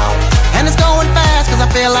it out. And it's going fast cause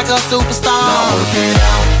I feel like a superstar. Now work it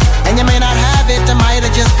out. And you may not have it, I might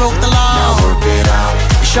have just broke the law. Now work it out.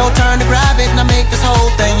 It's your turn to grab it, now make this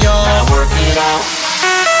whole thing yours. Now work it out.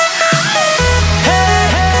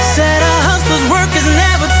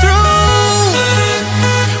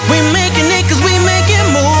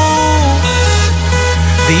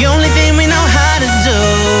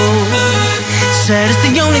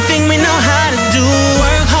 it's the only thing we know how to do.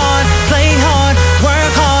 Work hard, play hard,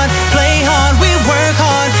 work hard, play hard. We work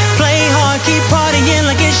hard, play hard, keep partying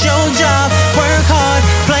like it's your job. Work hard,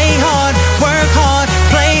 play hard, work hard,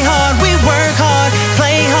 play hard. We work hard,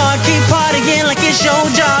 play hard, keep partying like it's your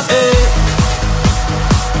job.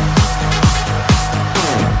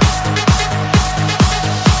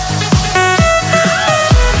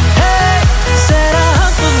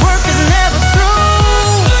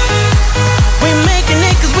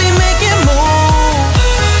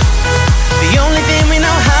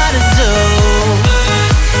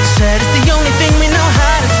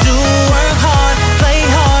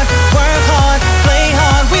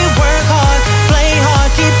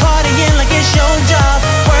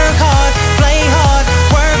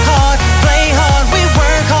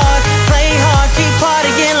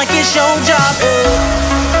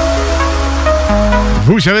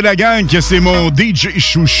 Vous savez la gang que c'est mon DJ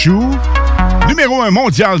chouchou, numéro 1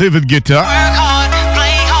 mondial David Guetta.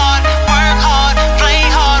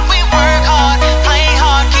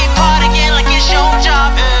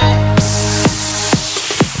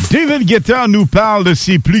 David Guetta nous parle de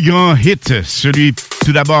ses plus grands hits. Celui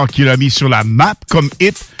tout d'abord qu'il a mis sur la map comme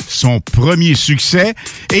hit, son premier succès,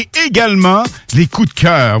 et également les coups de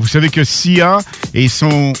cœur. Vous savez que Sia est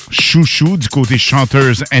son chouchou du côté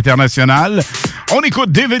chanteuse internationale. On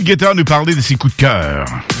écoute David Guetta nous parler de ses coups de cœur.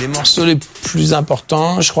 Les morceaux les plus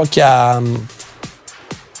importants, je crois qu'il y a...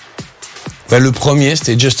 le premier,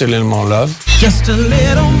 c'était Just a Little More Love. Just a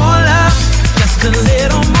little more love, just a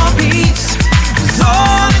little more peace.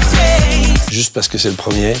 Juste parce que c'est le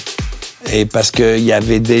premier et parce qu'il y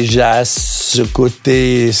avait déjà ce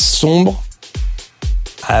côté sombre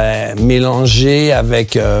mélangé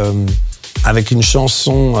avec une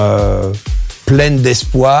chanson pleine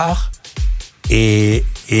d'espoir et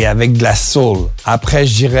avec de la soul. Après,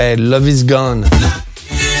 je dirais Love Is Gone.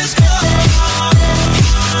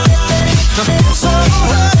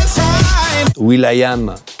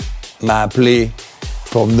 will.i.am m'a appelé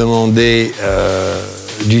pour me demander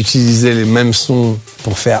d'utiliser les mêmes sons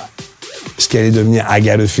pour faire ce qui allait devenir I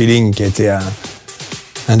Got a Feeling, qui a été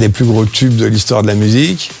un des plus gros tubes de l'histoire de la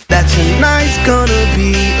musique. That tonight's gonna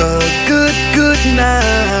be a good, good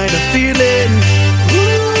night, a feeling.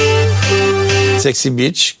 Sexy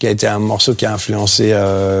Beach, qui a été un morceau qui a influencé,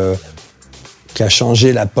 qui a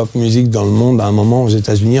changé la pop musique dans le monde à un moment, aux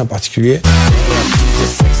États-Unis en particulier.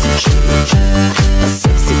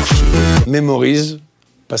 Memories,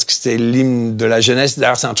 parce que c'était l'hymne de la jeunesse.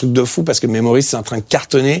 D'ailleurs, c'est un truc de fou, parce que Memories, c'est en train de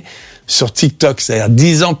cartonner sur TikTok. C'est-à-dire,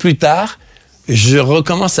 10 ans plus tard, je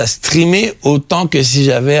recommence à streamer autant que si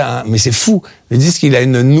j'avais un... Mais c'est fou. Le disque, il a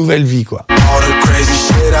une nouvelle vie, quoi.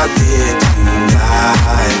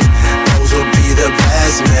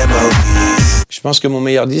 Je pense que mon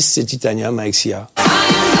meilleur disque, c'est Titanium avec Sia.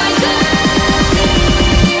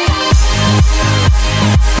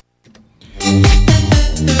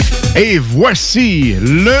 Et voici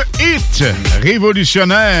le hit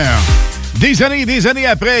révolutionnaire des années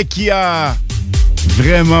après qui a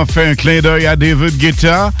vraiment fait un clin d'œil à David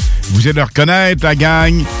Guetta. Vous allez le reconnaître, la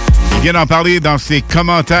gang. Il vient d'en parler dans ses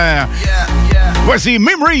commentaires. Voici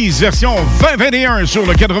Memories version 2021 sur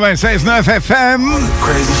le 96.9 FM.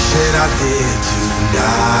 Crazy shit I did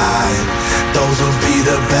tonight. Those will be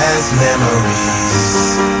the best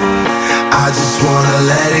memories. I just wanna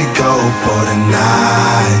let it go for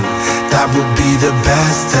tonight. That would be the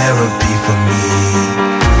best therapy for me.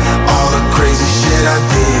 All the crazy shit I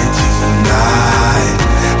did tonight.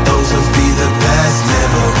 Those will be the best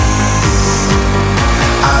memories.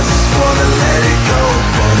 I just wanna let it go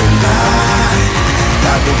for tonight.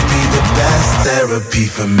 That would be the best therapy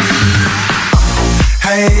for me.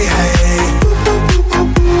 Hey, hey.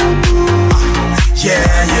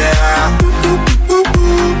 Yeah, yeah.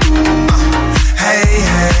 Hey,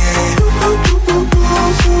 hey.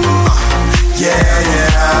 Yeah,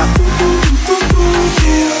 yeah.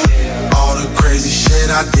 All the crazy shit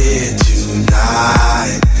I did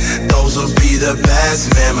tonight. Those will be the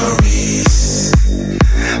best memories.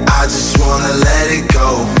 I just wanna let it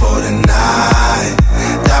go for tonight.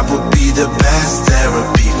 That would be the best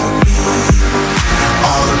therapy for me.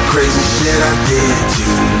 All the crazy shit I did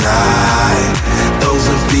tonight. Those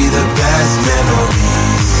will be the best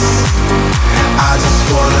memories. I just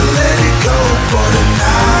wanna let it go for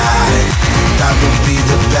tonight. That would be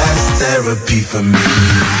the best therapy for me.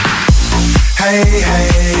 Hey,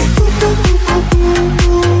 hey.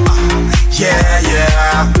 Yeah,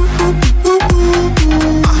 yeah.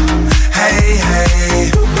 Hey,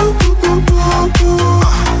 hey.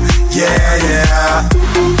 Yeah, yeah.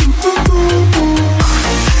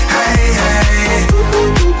 Hey, hey.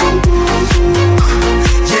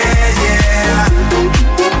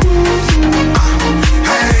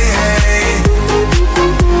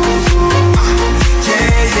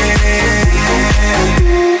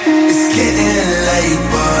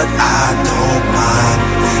 but I don't mind.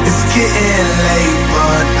 It's getting late,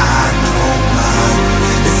 but I don't mind.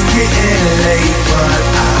 It's getting late, but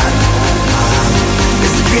I don't mind.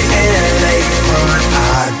 It's getting late, but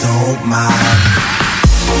I don't mind.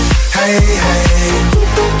 Hey, hey.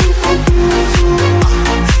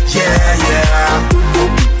 Yeah, yeah.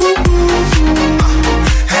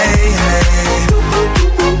 Hey, hey.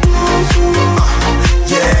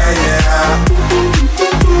 Yeah, yeah.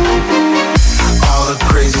 All the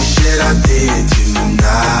crazy shit I did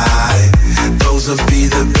tonight, those will be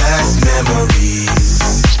the best memories.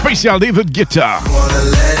 Spécial David Guetta. Wanna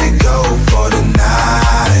let it go for the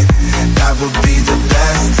night. That would be the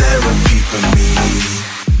best therapy for me.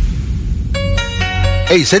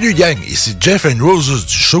 Hey, salut gang, ici Jeff and Roses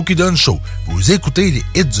du Show qui donne show. Vous écoutez les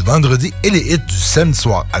hits du vendredi et les hits du samedi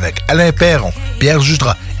soir avec Alain Perron, Pierre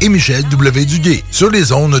Jutras et Michel W. Duguay sur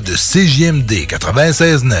les ondes de CJMD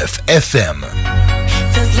 96.9 FM.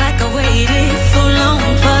 Feels like I waited so long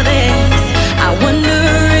for this. I wonder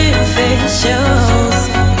if it shows.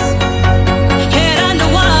 Head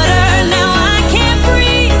underwater, now I can't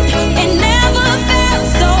breathe. It never felt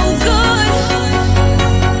so good.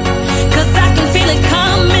 'Cause I can feel it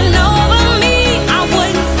coming over me. I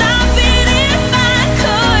wouldn't stop it if I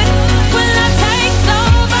could. Will I take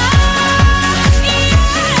over? Yeah.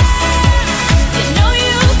 You know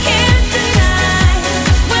you can't deny.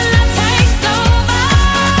 Will I take over?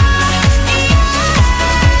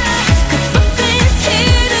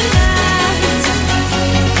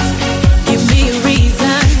 Give me a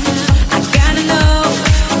reason, I gotta know.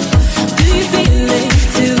 Do you feel it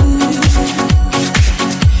too?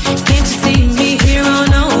 Can't you see me here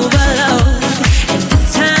on overload? And this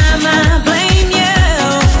time I blame you.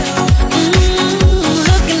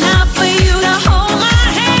 Looking out for you to hold my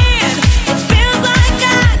hand. It feels like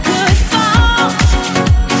I could fall.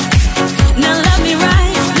 Now love me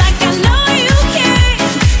right, like I know you can.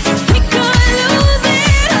 We could lose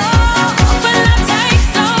it all, but I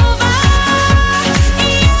take over.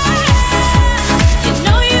 You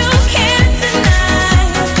know you can't deny.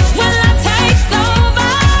 Will I take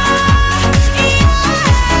over?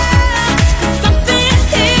 Something's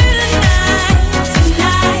here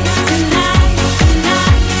tonight, tonight,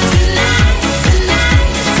 tonight, tonight, tonight,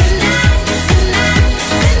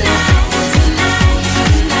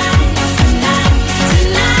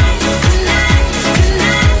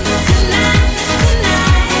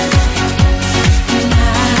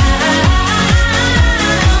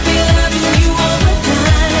 I'll be loving you all the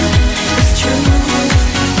time. It's true.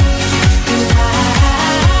 'Cause I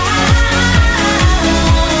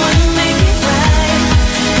wanna make it right with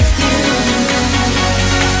you.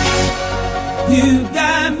 You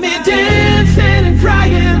got me dancing and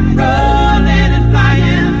crying, rolling and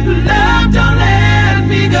flying. Love, don't let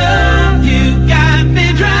me go. You got me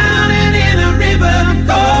drowning in a river,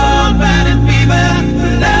 cold burning fever.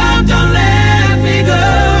 Love, don't let me go.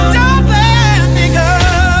 Don't let me go.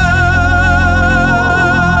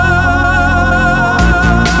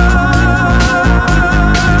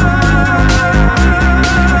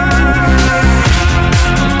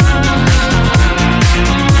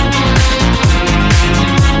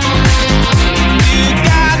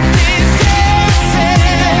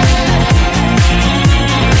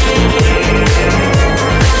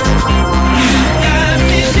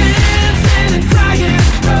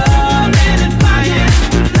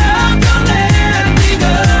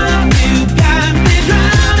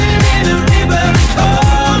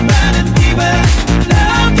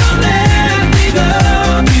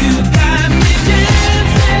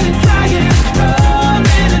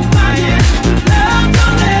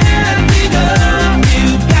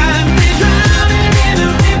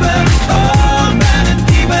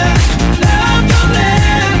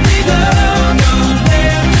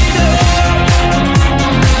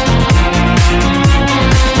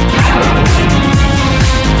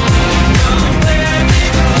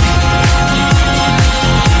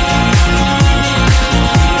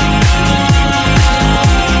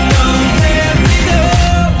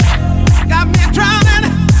 Got me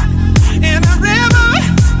drowning in a river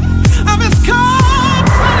of its cold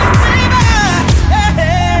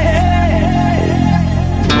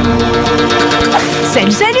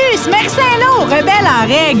Salut, salut, c'est Marie Saint-Lô, rebelle en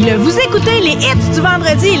règle. Vous écoutez les hits du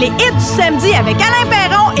vendredi et les hits du samedi avec Alain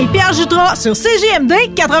Perron et Pierre Jutras sur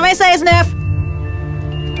CJMD 96.9.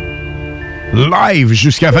 Live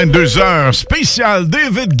jusqu'à 22h, spécial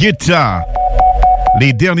David Guetta.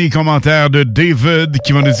 Les derniers commentaires de David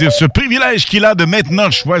qui vont nous dire ce privilège qu'il a de maintenant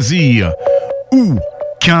choisir où,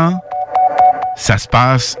 quand ça se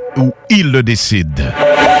passe, où il le décide.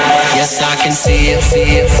 Yes, I can see it,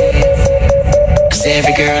 see it. 'Cause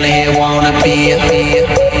every girl in here wanna be a.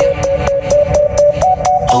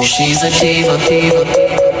 Oh, she's a diva.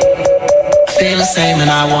 I feel the same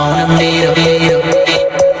and I wanna meet her.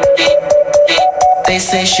 They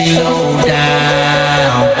say she low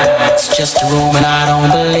down. It's just a room and I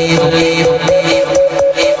don't believe her.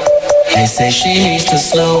 They say she needs to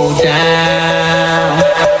slow down.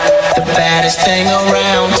 The baddest thing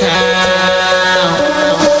around town.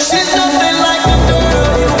 She's nothing like the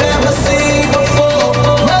girl you've ever seen before.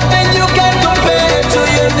 Nothing you can compare to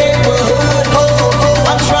your neighborhood.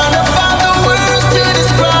 I'm trying to find the words to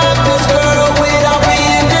describe this girl without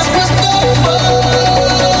being disrespectful.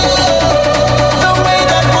 The way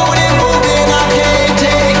that booty moving, I can't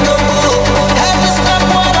take no more. Had to stop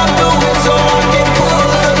what I'm doing so I can pull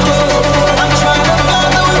her close. I'm trying to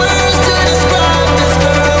find the words to describe this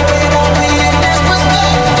girl without being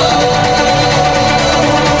disrespectful.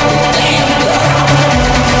 Damn girl.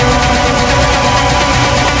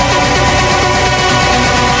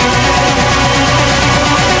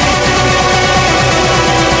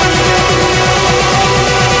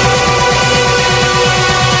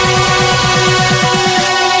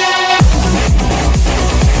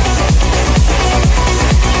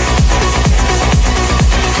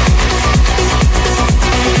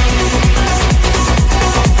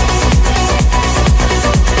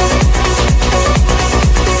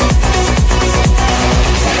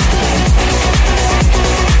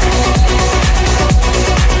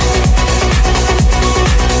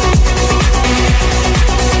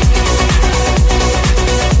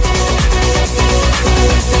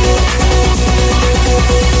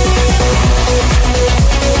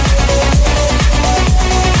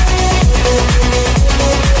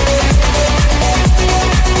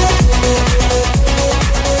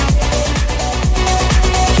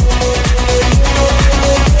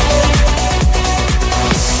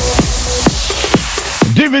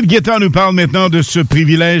 David Guetta nous parle maintenant de ce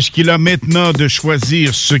privilège qu'il a maintenant de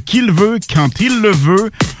choisir ce qu'il veut, quand il le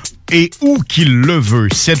veut et où qu'il le veut.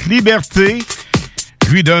 Cette liberté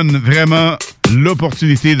lui donne vraiment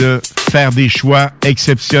l'opportunité de faire des choix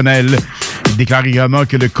exceptionnels. Il déclare également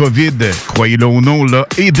que le COVID, croyez-le ou non, l'a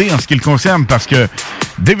aidé en ce qui le concerne parce que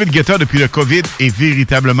David Guetta, depuis le COVID, est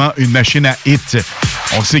véritablement une machine à hit.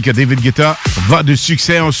 On sait que David Guetta va de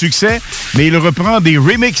succès en succès, mais il reprend des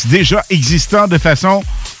remixes déjà existants de façon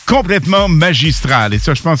complètement magistrale. Et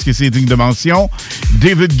ça, je pense que c'est digne de mention.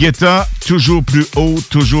 David Guetta, toujours plus haut,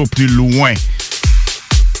 toujours plus loin.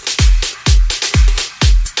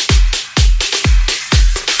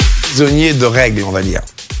 Prisonnier de règles, on va dire.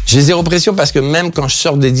 J'ai zéro pression parce que même quand je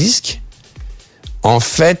sors des disques, en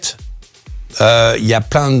fait, il y a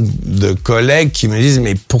plein de collègues qui me disent «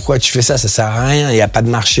 Mais pourquoi tu fais ça? Ça sert à rien, il n'y a pas de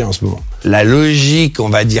marché en ce moment. » La logique, on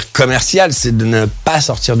va dire, commerciale, c'est de ne pas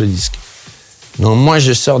sortir de disques. Donc moi,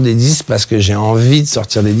 je sors des disques parce que j'ai envie de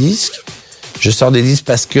sortir des disques. Je sors des disques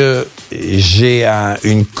parce que j'ai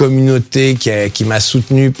une communauté qui m'a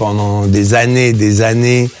soutenu pendant des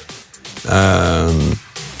années.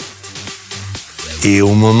 Et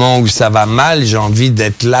au moment où ça va mal, j'ai envie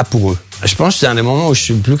d'être là pour eux. Je pense que c'est un des moments où je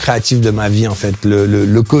suis le plus créatif de ma vie, en fait.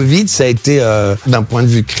 Le Covid, ça a été, d'un point de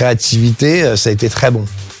vue créativité, ça a été très bon.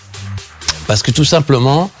 Parce que tout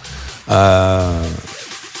simplement,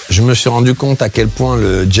 je me suis rendu compte à quel point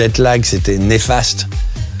le jet lag, c'était néfaste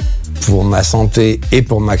pour ma santé et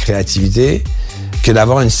pour ma créativité, que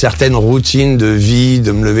d'avoir une certaine routine de vie,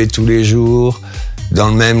 de me lever tous les jours, dans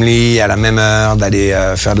le même lit, à la même heure, d'aller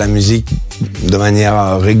faire de la musique de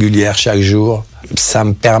manière régulière chaque jour. Ça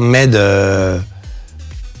me permet de,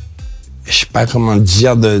 je sais pas comment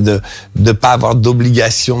dire, de pas avoir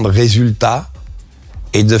d'obligation de résultat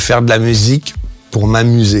et de faire de la musique pour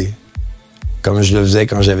m'amuser, comme je le faisais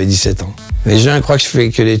quand j'avais 17 ans. Les gens croient que je fais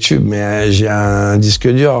que des tubes, mais j'ai un disque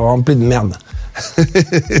dur rempli de merde.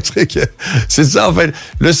 C'est ça en fait.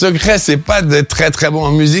 Le secret, c'est pas d'être très très bon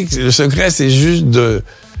en musique. Le secret, c'est juste de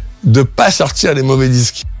pas sortir les mauvais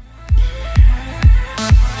disques.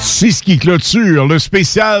 C'est ce qui clôture le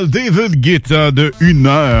spécial David Guetta de 1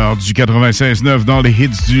 heure du 96.9 dans les hits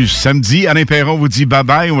du samedi. Alain Perron vous dit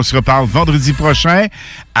bye-bye. On se reparle vendredi prochain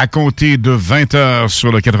à compter de 20h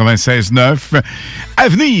sur le 96.9. À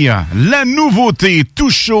venir, la nouveauté Too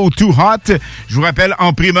Chaud, Too Hot. Je vous rappelle,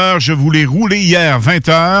 en primeur, je vous l'ai roulé hier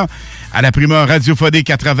 20h à la primeur radiophonique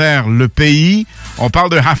à travers le pays. On parle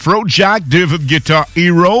de Afrojack, David Guetta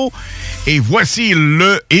Hero. Et voici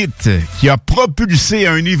le hit qui a propulsé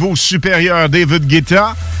à un niveau supérieur David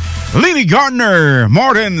Guetta. Lenny Gardner,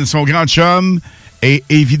 Morton, son grand chum, et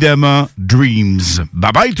évidemment Dreams.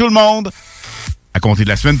 Bye bye tout le monde. À compter de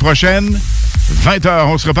la semaine prochaine, 20h,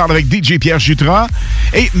 on se reparle avec DJ Pierre Jutras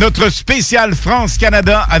et notre spécial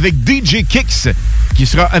France-Canada avec DJ Kix qui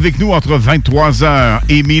sera avec nous entre 23h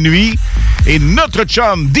et minuit. Et notre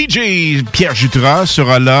chum DJ Pierre Jutras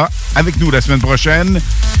sera là avec nous la semaine prochaine.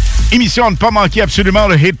 Émission à ne pas manquer absolument,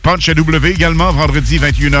 le Hit Punch à W également vendredi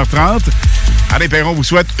 21h30. Alain Perron vous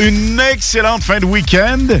souhaite une excellente fin de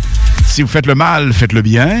week-end. Si vous faites le mal, faites le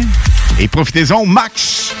bien. Et profitez-en,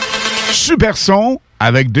 Max, super son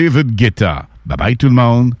avec David Guetta. Bye bye tout le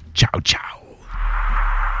monde. Ciao, ciao.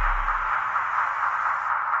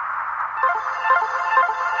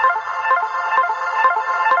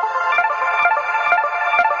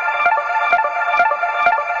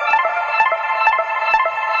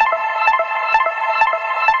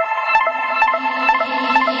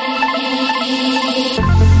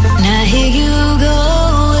 Now here you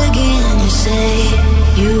go again. You say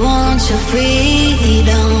you want your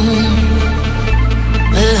freedom.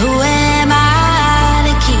 But who am I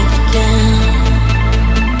to keep it down?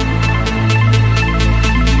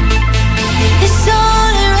 It's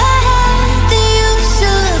only right that you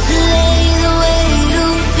should play the way you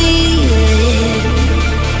feel it.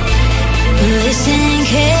 Listen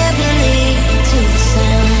carefully to the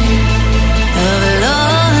sound of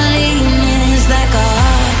loneliness, like a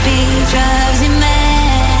heartbeat drives you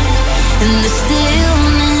mad, and the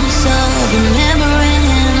stillness of remembering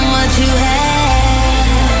what you had.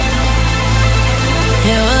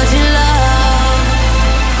 And what you love,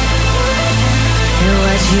 and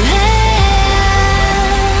what you have,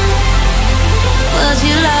 what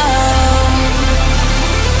you love.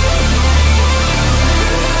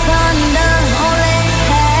 Thunder only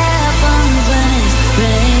happens when it's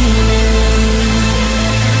raining.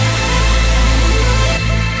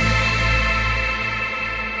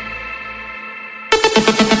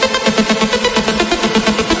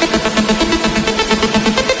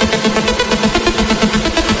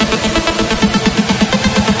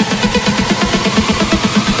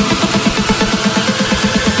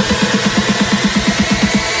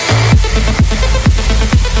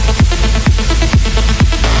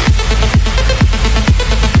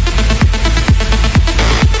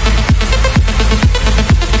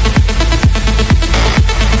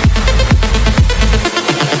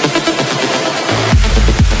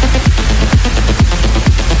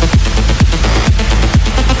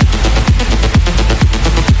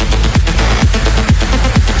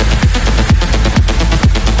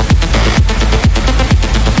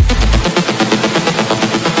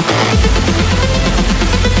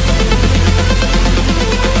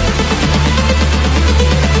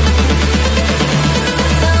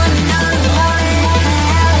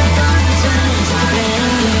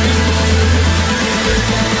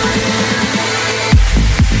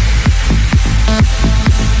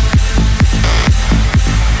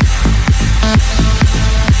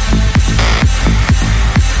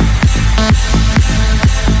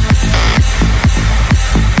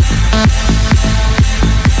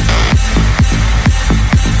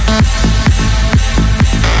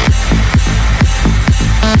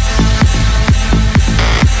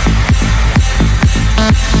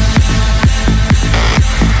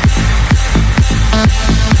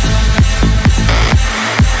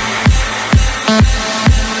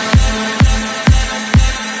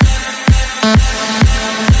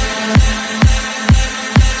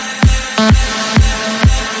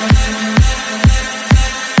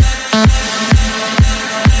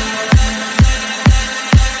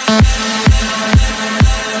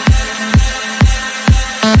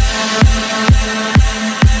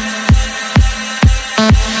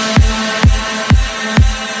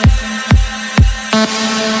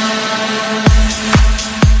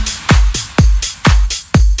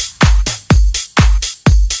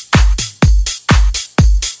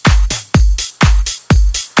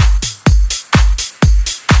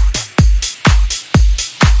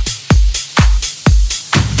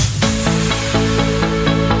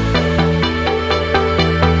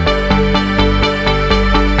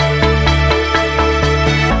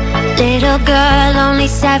 Little girl, only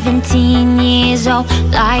 17 years old.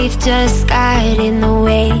 Life just got in the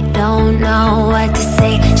way, don't know what to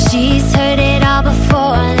say. She's heard it all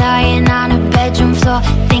before, lying on her bedroom floor,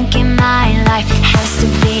 thinking my life has to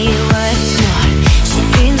be worth more. She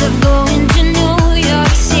dreams of going to New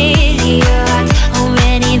York City. Her heart's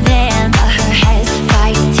already there, but her head's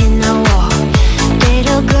fighting the war.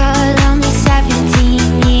 Little girl, only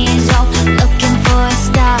 17 years old, looking for a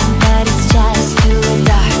star, but it's just too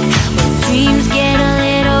dark. Dreams get a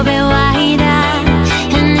little bit wider,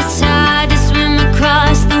 and it's hard to swim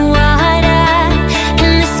across the water,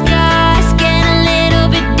 and the scars get a little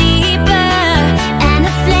bit deeper, and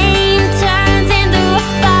the flame turns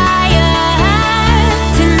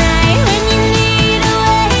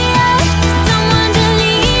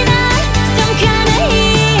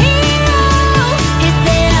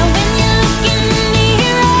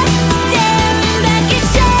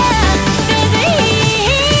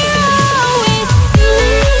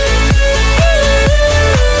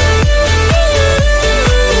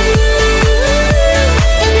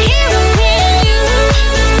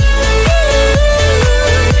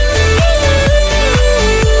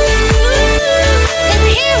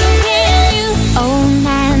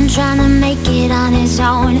make it on his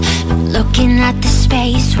own. Looking at the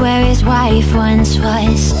space where his wife once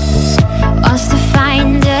was. Wants to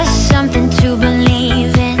find us something to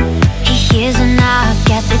believe in. He hears a knock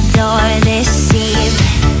at the door this evening.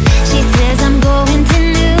 She says, I'm going to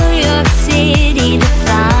New York City to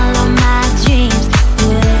follow my dreams.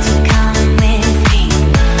 Would you come with me?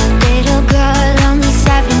 Little girl, only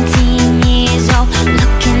 17 years old,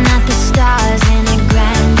 looking at the stars in her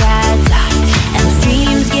granddad's eyes. And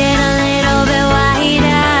dreams get a little bit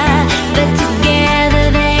wider, but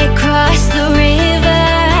together they cross the river.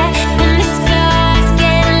 And the stars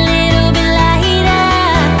get a little bit lighter,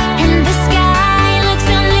 and the sky looks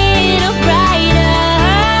a little brighter.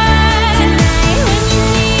 Tonight when you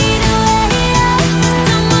need a way out,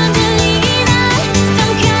 someone to lean on,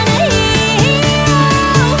 some kind of hero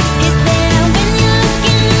is there when you look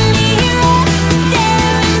in the mirror,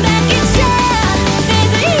 staring back at you. There's a hero with you. There's a hero in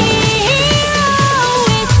you. There's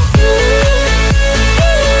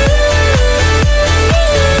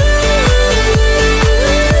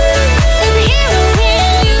a hero in you.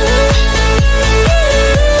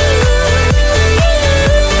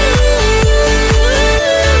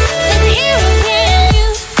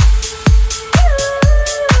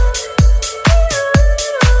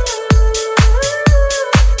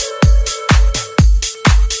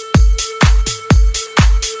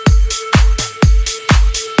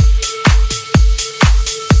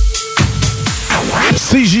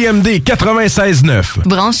 CJMD 96.9.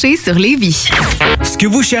 Branché sur Lévis. Ce que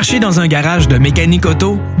vous cherchez dans un garage de mécanique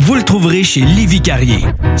auto, vous le trouverez chez Lévis Carrier.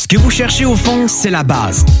 Ce que vous cherchez au fond, c'est la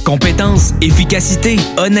base. Compétence, efficacité,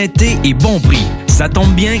 honnêteté et bon prix. Ça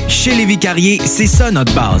tombe bien, chez Lévis Carrier, c'est ça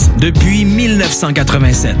notre base, depuis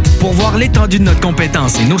 1987. Pour voir l'étendue de notre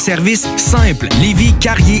compétence et nos services, simple,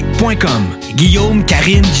 léviscarrier.com. Guillaume,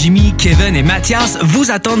 Karine, Jimmy, Kevin et Mathias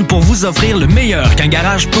vous attendent pour vous offrir le meilleur qu'un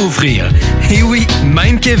garage peut offrir. Et oui,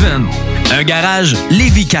 même Kevin. Un garage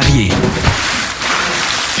Lévis Carrier.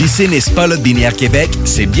 Piscine et Spa Lotbinière Québec,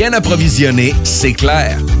 c'est bien approvisionné, c'est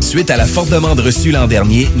clair. Suite à la forte demande reçue l'an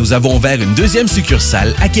dernier, nous avons ouvert une deuxième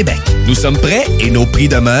succursale à Québec. Nous sommes prêts et nos prix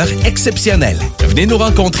demeurent exceptionnels. Venez nous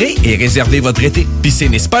rencontrer et réserver votre été.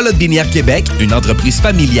 Piscine et Spa Lotbinière Québec, une entreprise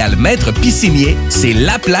familiale maître piscinier, c'est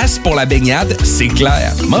la place pour la baignade, c'est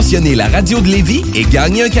clair. Mentionnez la radio de Lévis et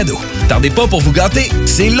gagnez un cadeau. Tardez pas pour vous gâter,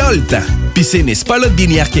 c'est là le temps. Piscine et Spa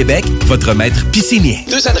Lotbinière Québec, votre maître piscinier.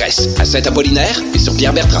 2 adresses, à Saint-Apollinaire et sur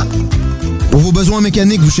Pierre-Bertrand. Pour vos besoins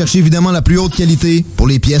mécaniques, vous cherchez évidemment la plus haute qualité pour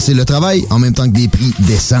les pièces et le travail, en même temps que des prix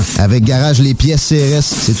décents. Avec Garage Les Pièces CRS,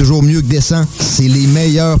 c'est toujours mieux que décent. C'est les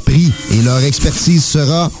meilleurs prix et leur expertise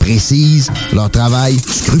sera précise, leur travail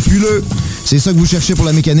scrupuleux. C'est ça que vous cherchez pour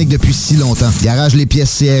la mécanique depuis si longtemps. Garage Les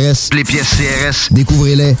Pièces CRS. Les pièces CRS.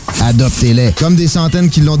 Découvrez-les, adoptez-les. Comme des centaines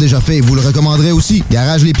qui l'ont déjà fait, vous le recommanderez aussi.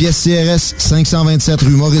 Garage Les Pièces CRS, 527 rue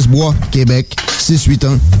Maurice-Bois, Québec,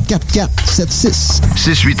 681-4476.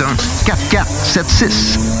 681-4476.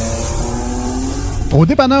 Au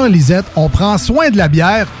dépanneur Lisette, on prend soin de la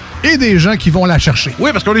bière et des gens qui vont la chercher. Oui,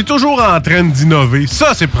 parce qu'on est toujours en train d'innover.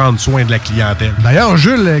 Ça, c'est prendre soin de la clientèle. D'ailleurs,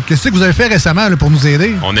 Jules, qu'est-ce que vous avez fait récemment là, pour nous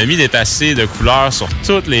aider? On a mis des passés de couleurs sur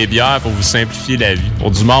toutes les bières pour vous simplifier la vie. Pour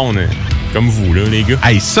du monde comme vous, là, les gars.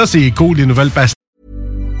 Hey, ça, c'est cool, les nouvelles pastilles.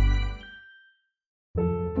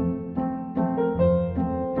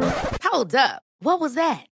 Hold up. What was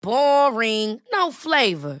that? Boring. No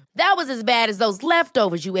flavor. That was as bad as those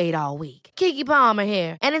leftovers you ate all week. Keke Palmer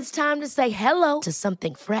here, and it's time to say hello to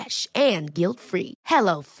something fresh and guilt-free.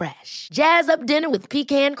 Hello Fresh. Jazz up dinner with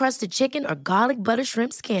pecan-crusted chicken or garlic butter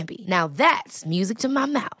shrimp scampi. Now that's music to my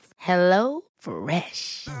mouth. Hello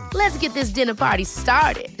Fresh. Let's get this dinner party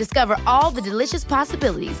started. Discover all the delicious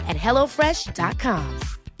possibilities at HelloFresh.com.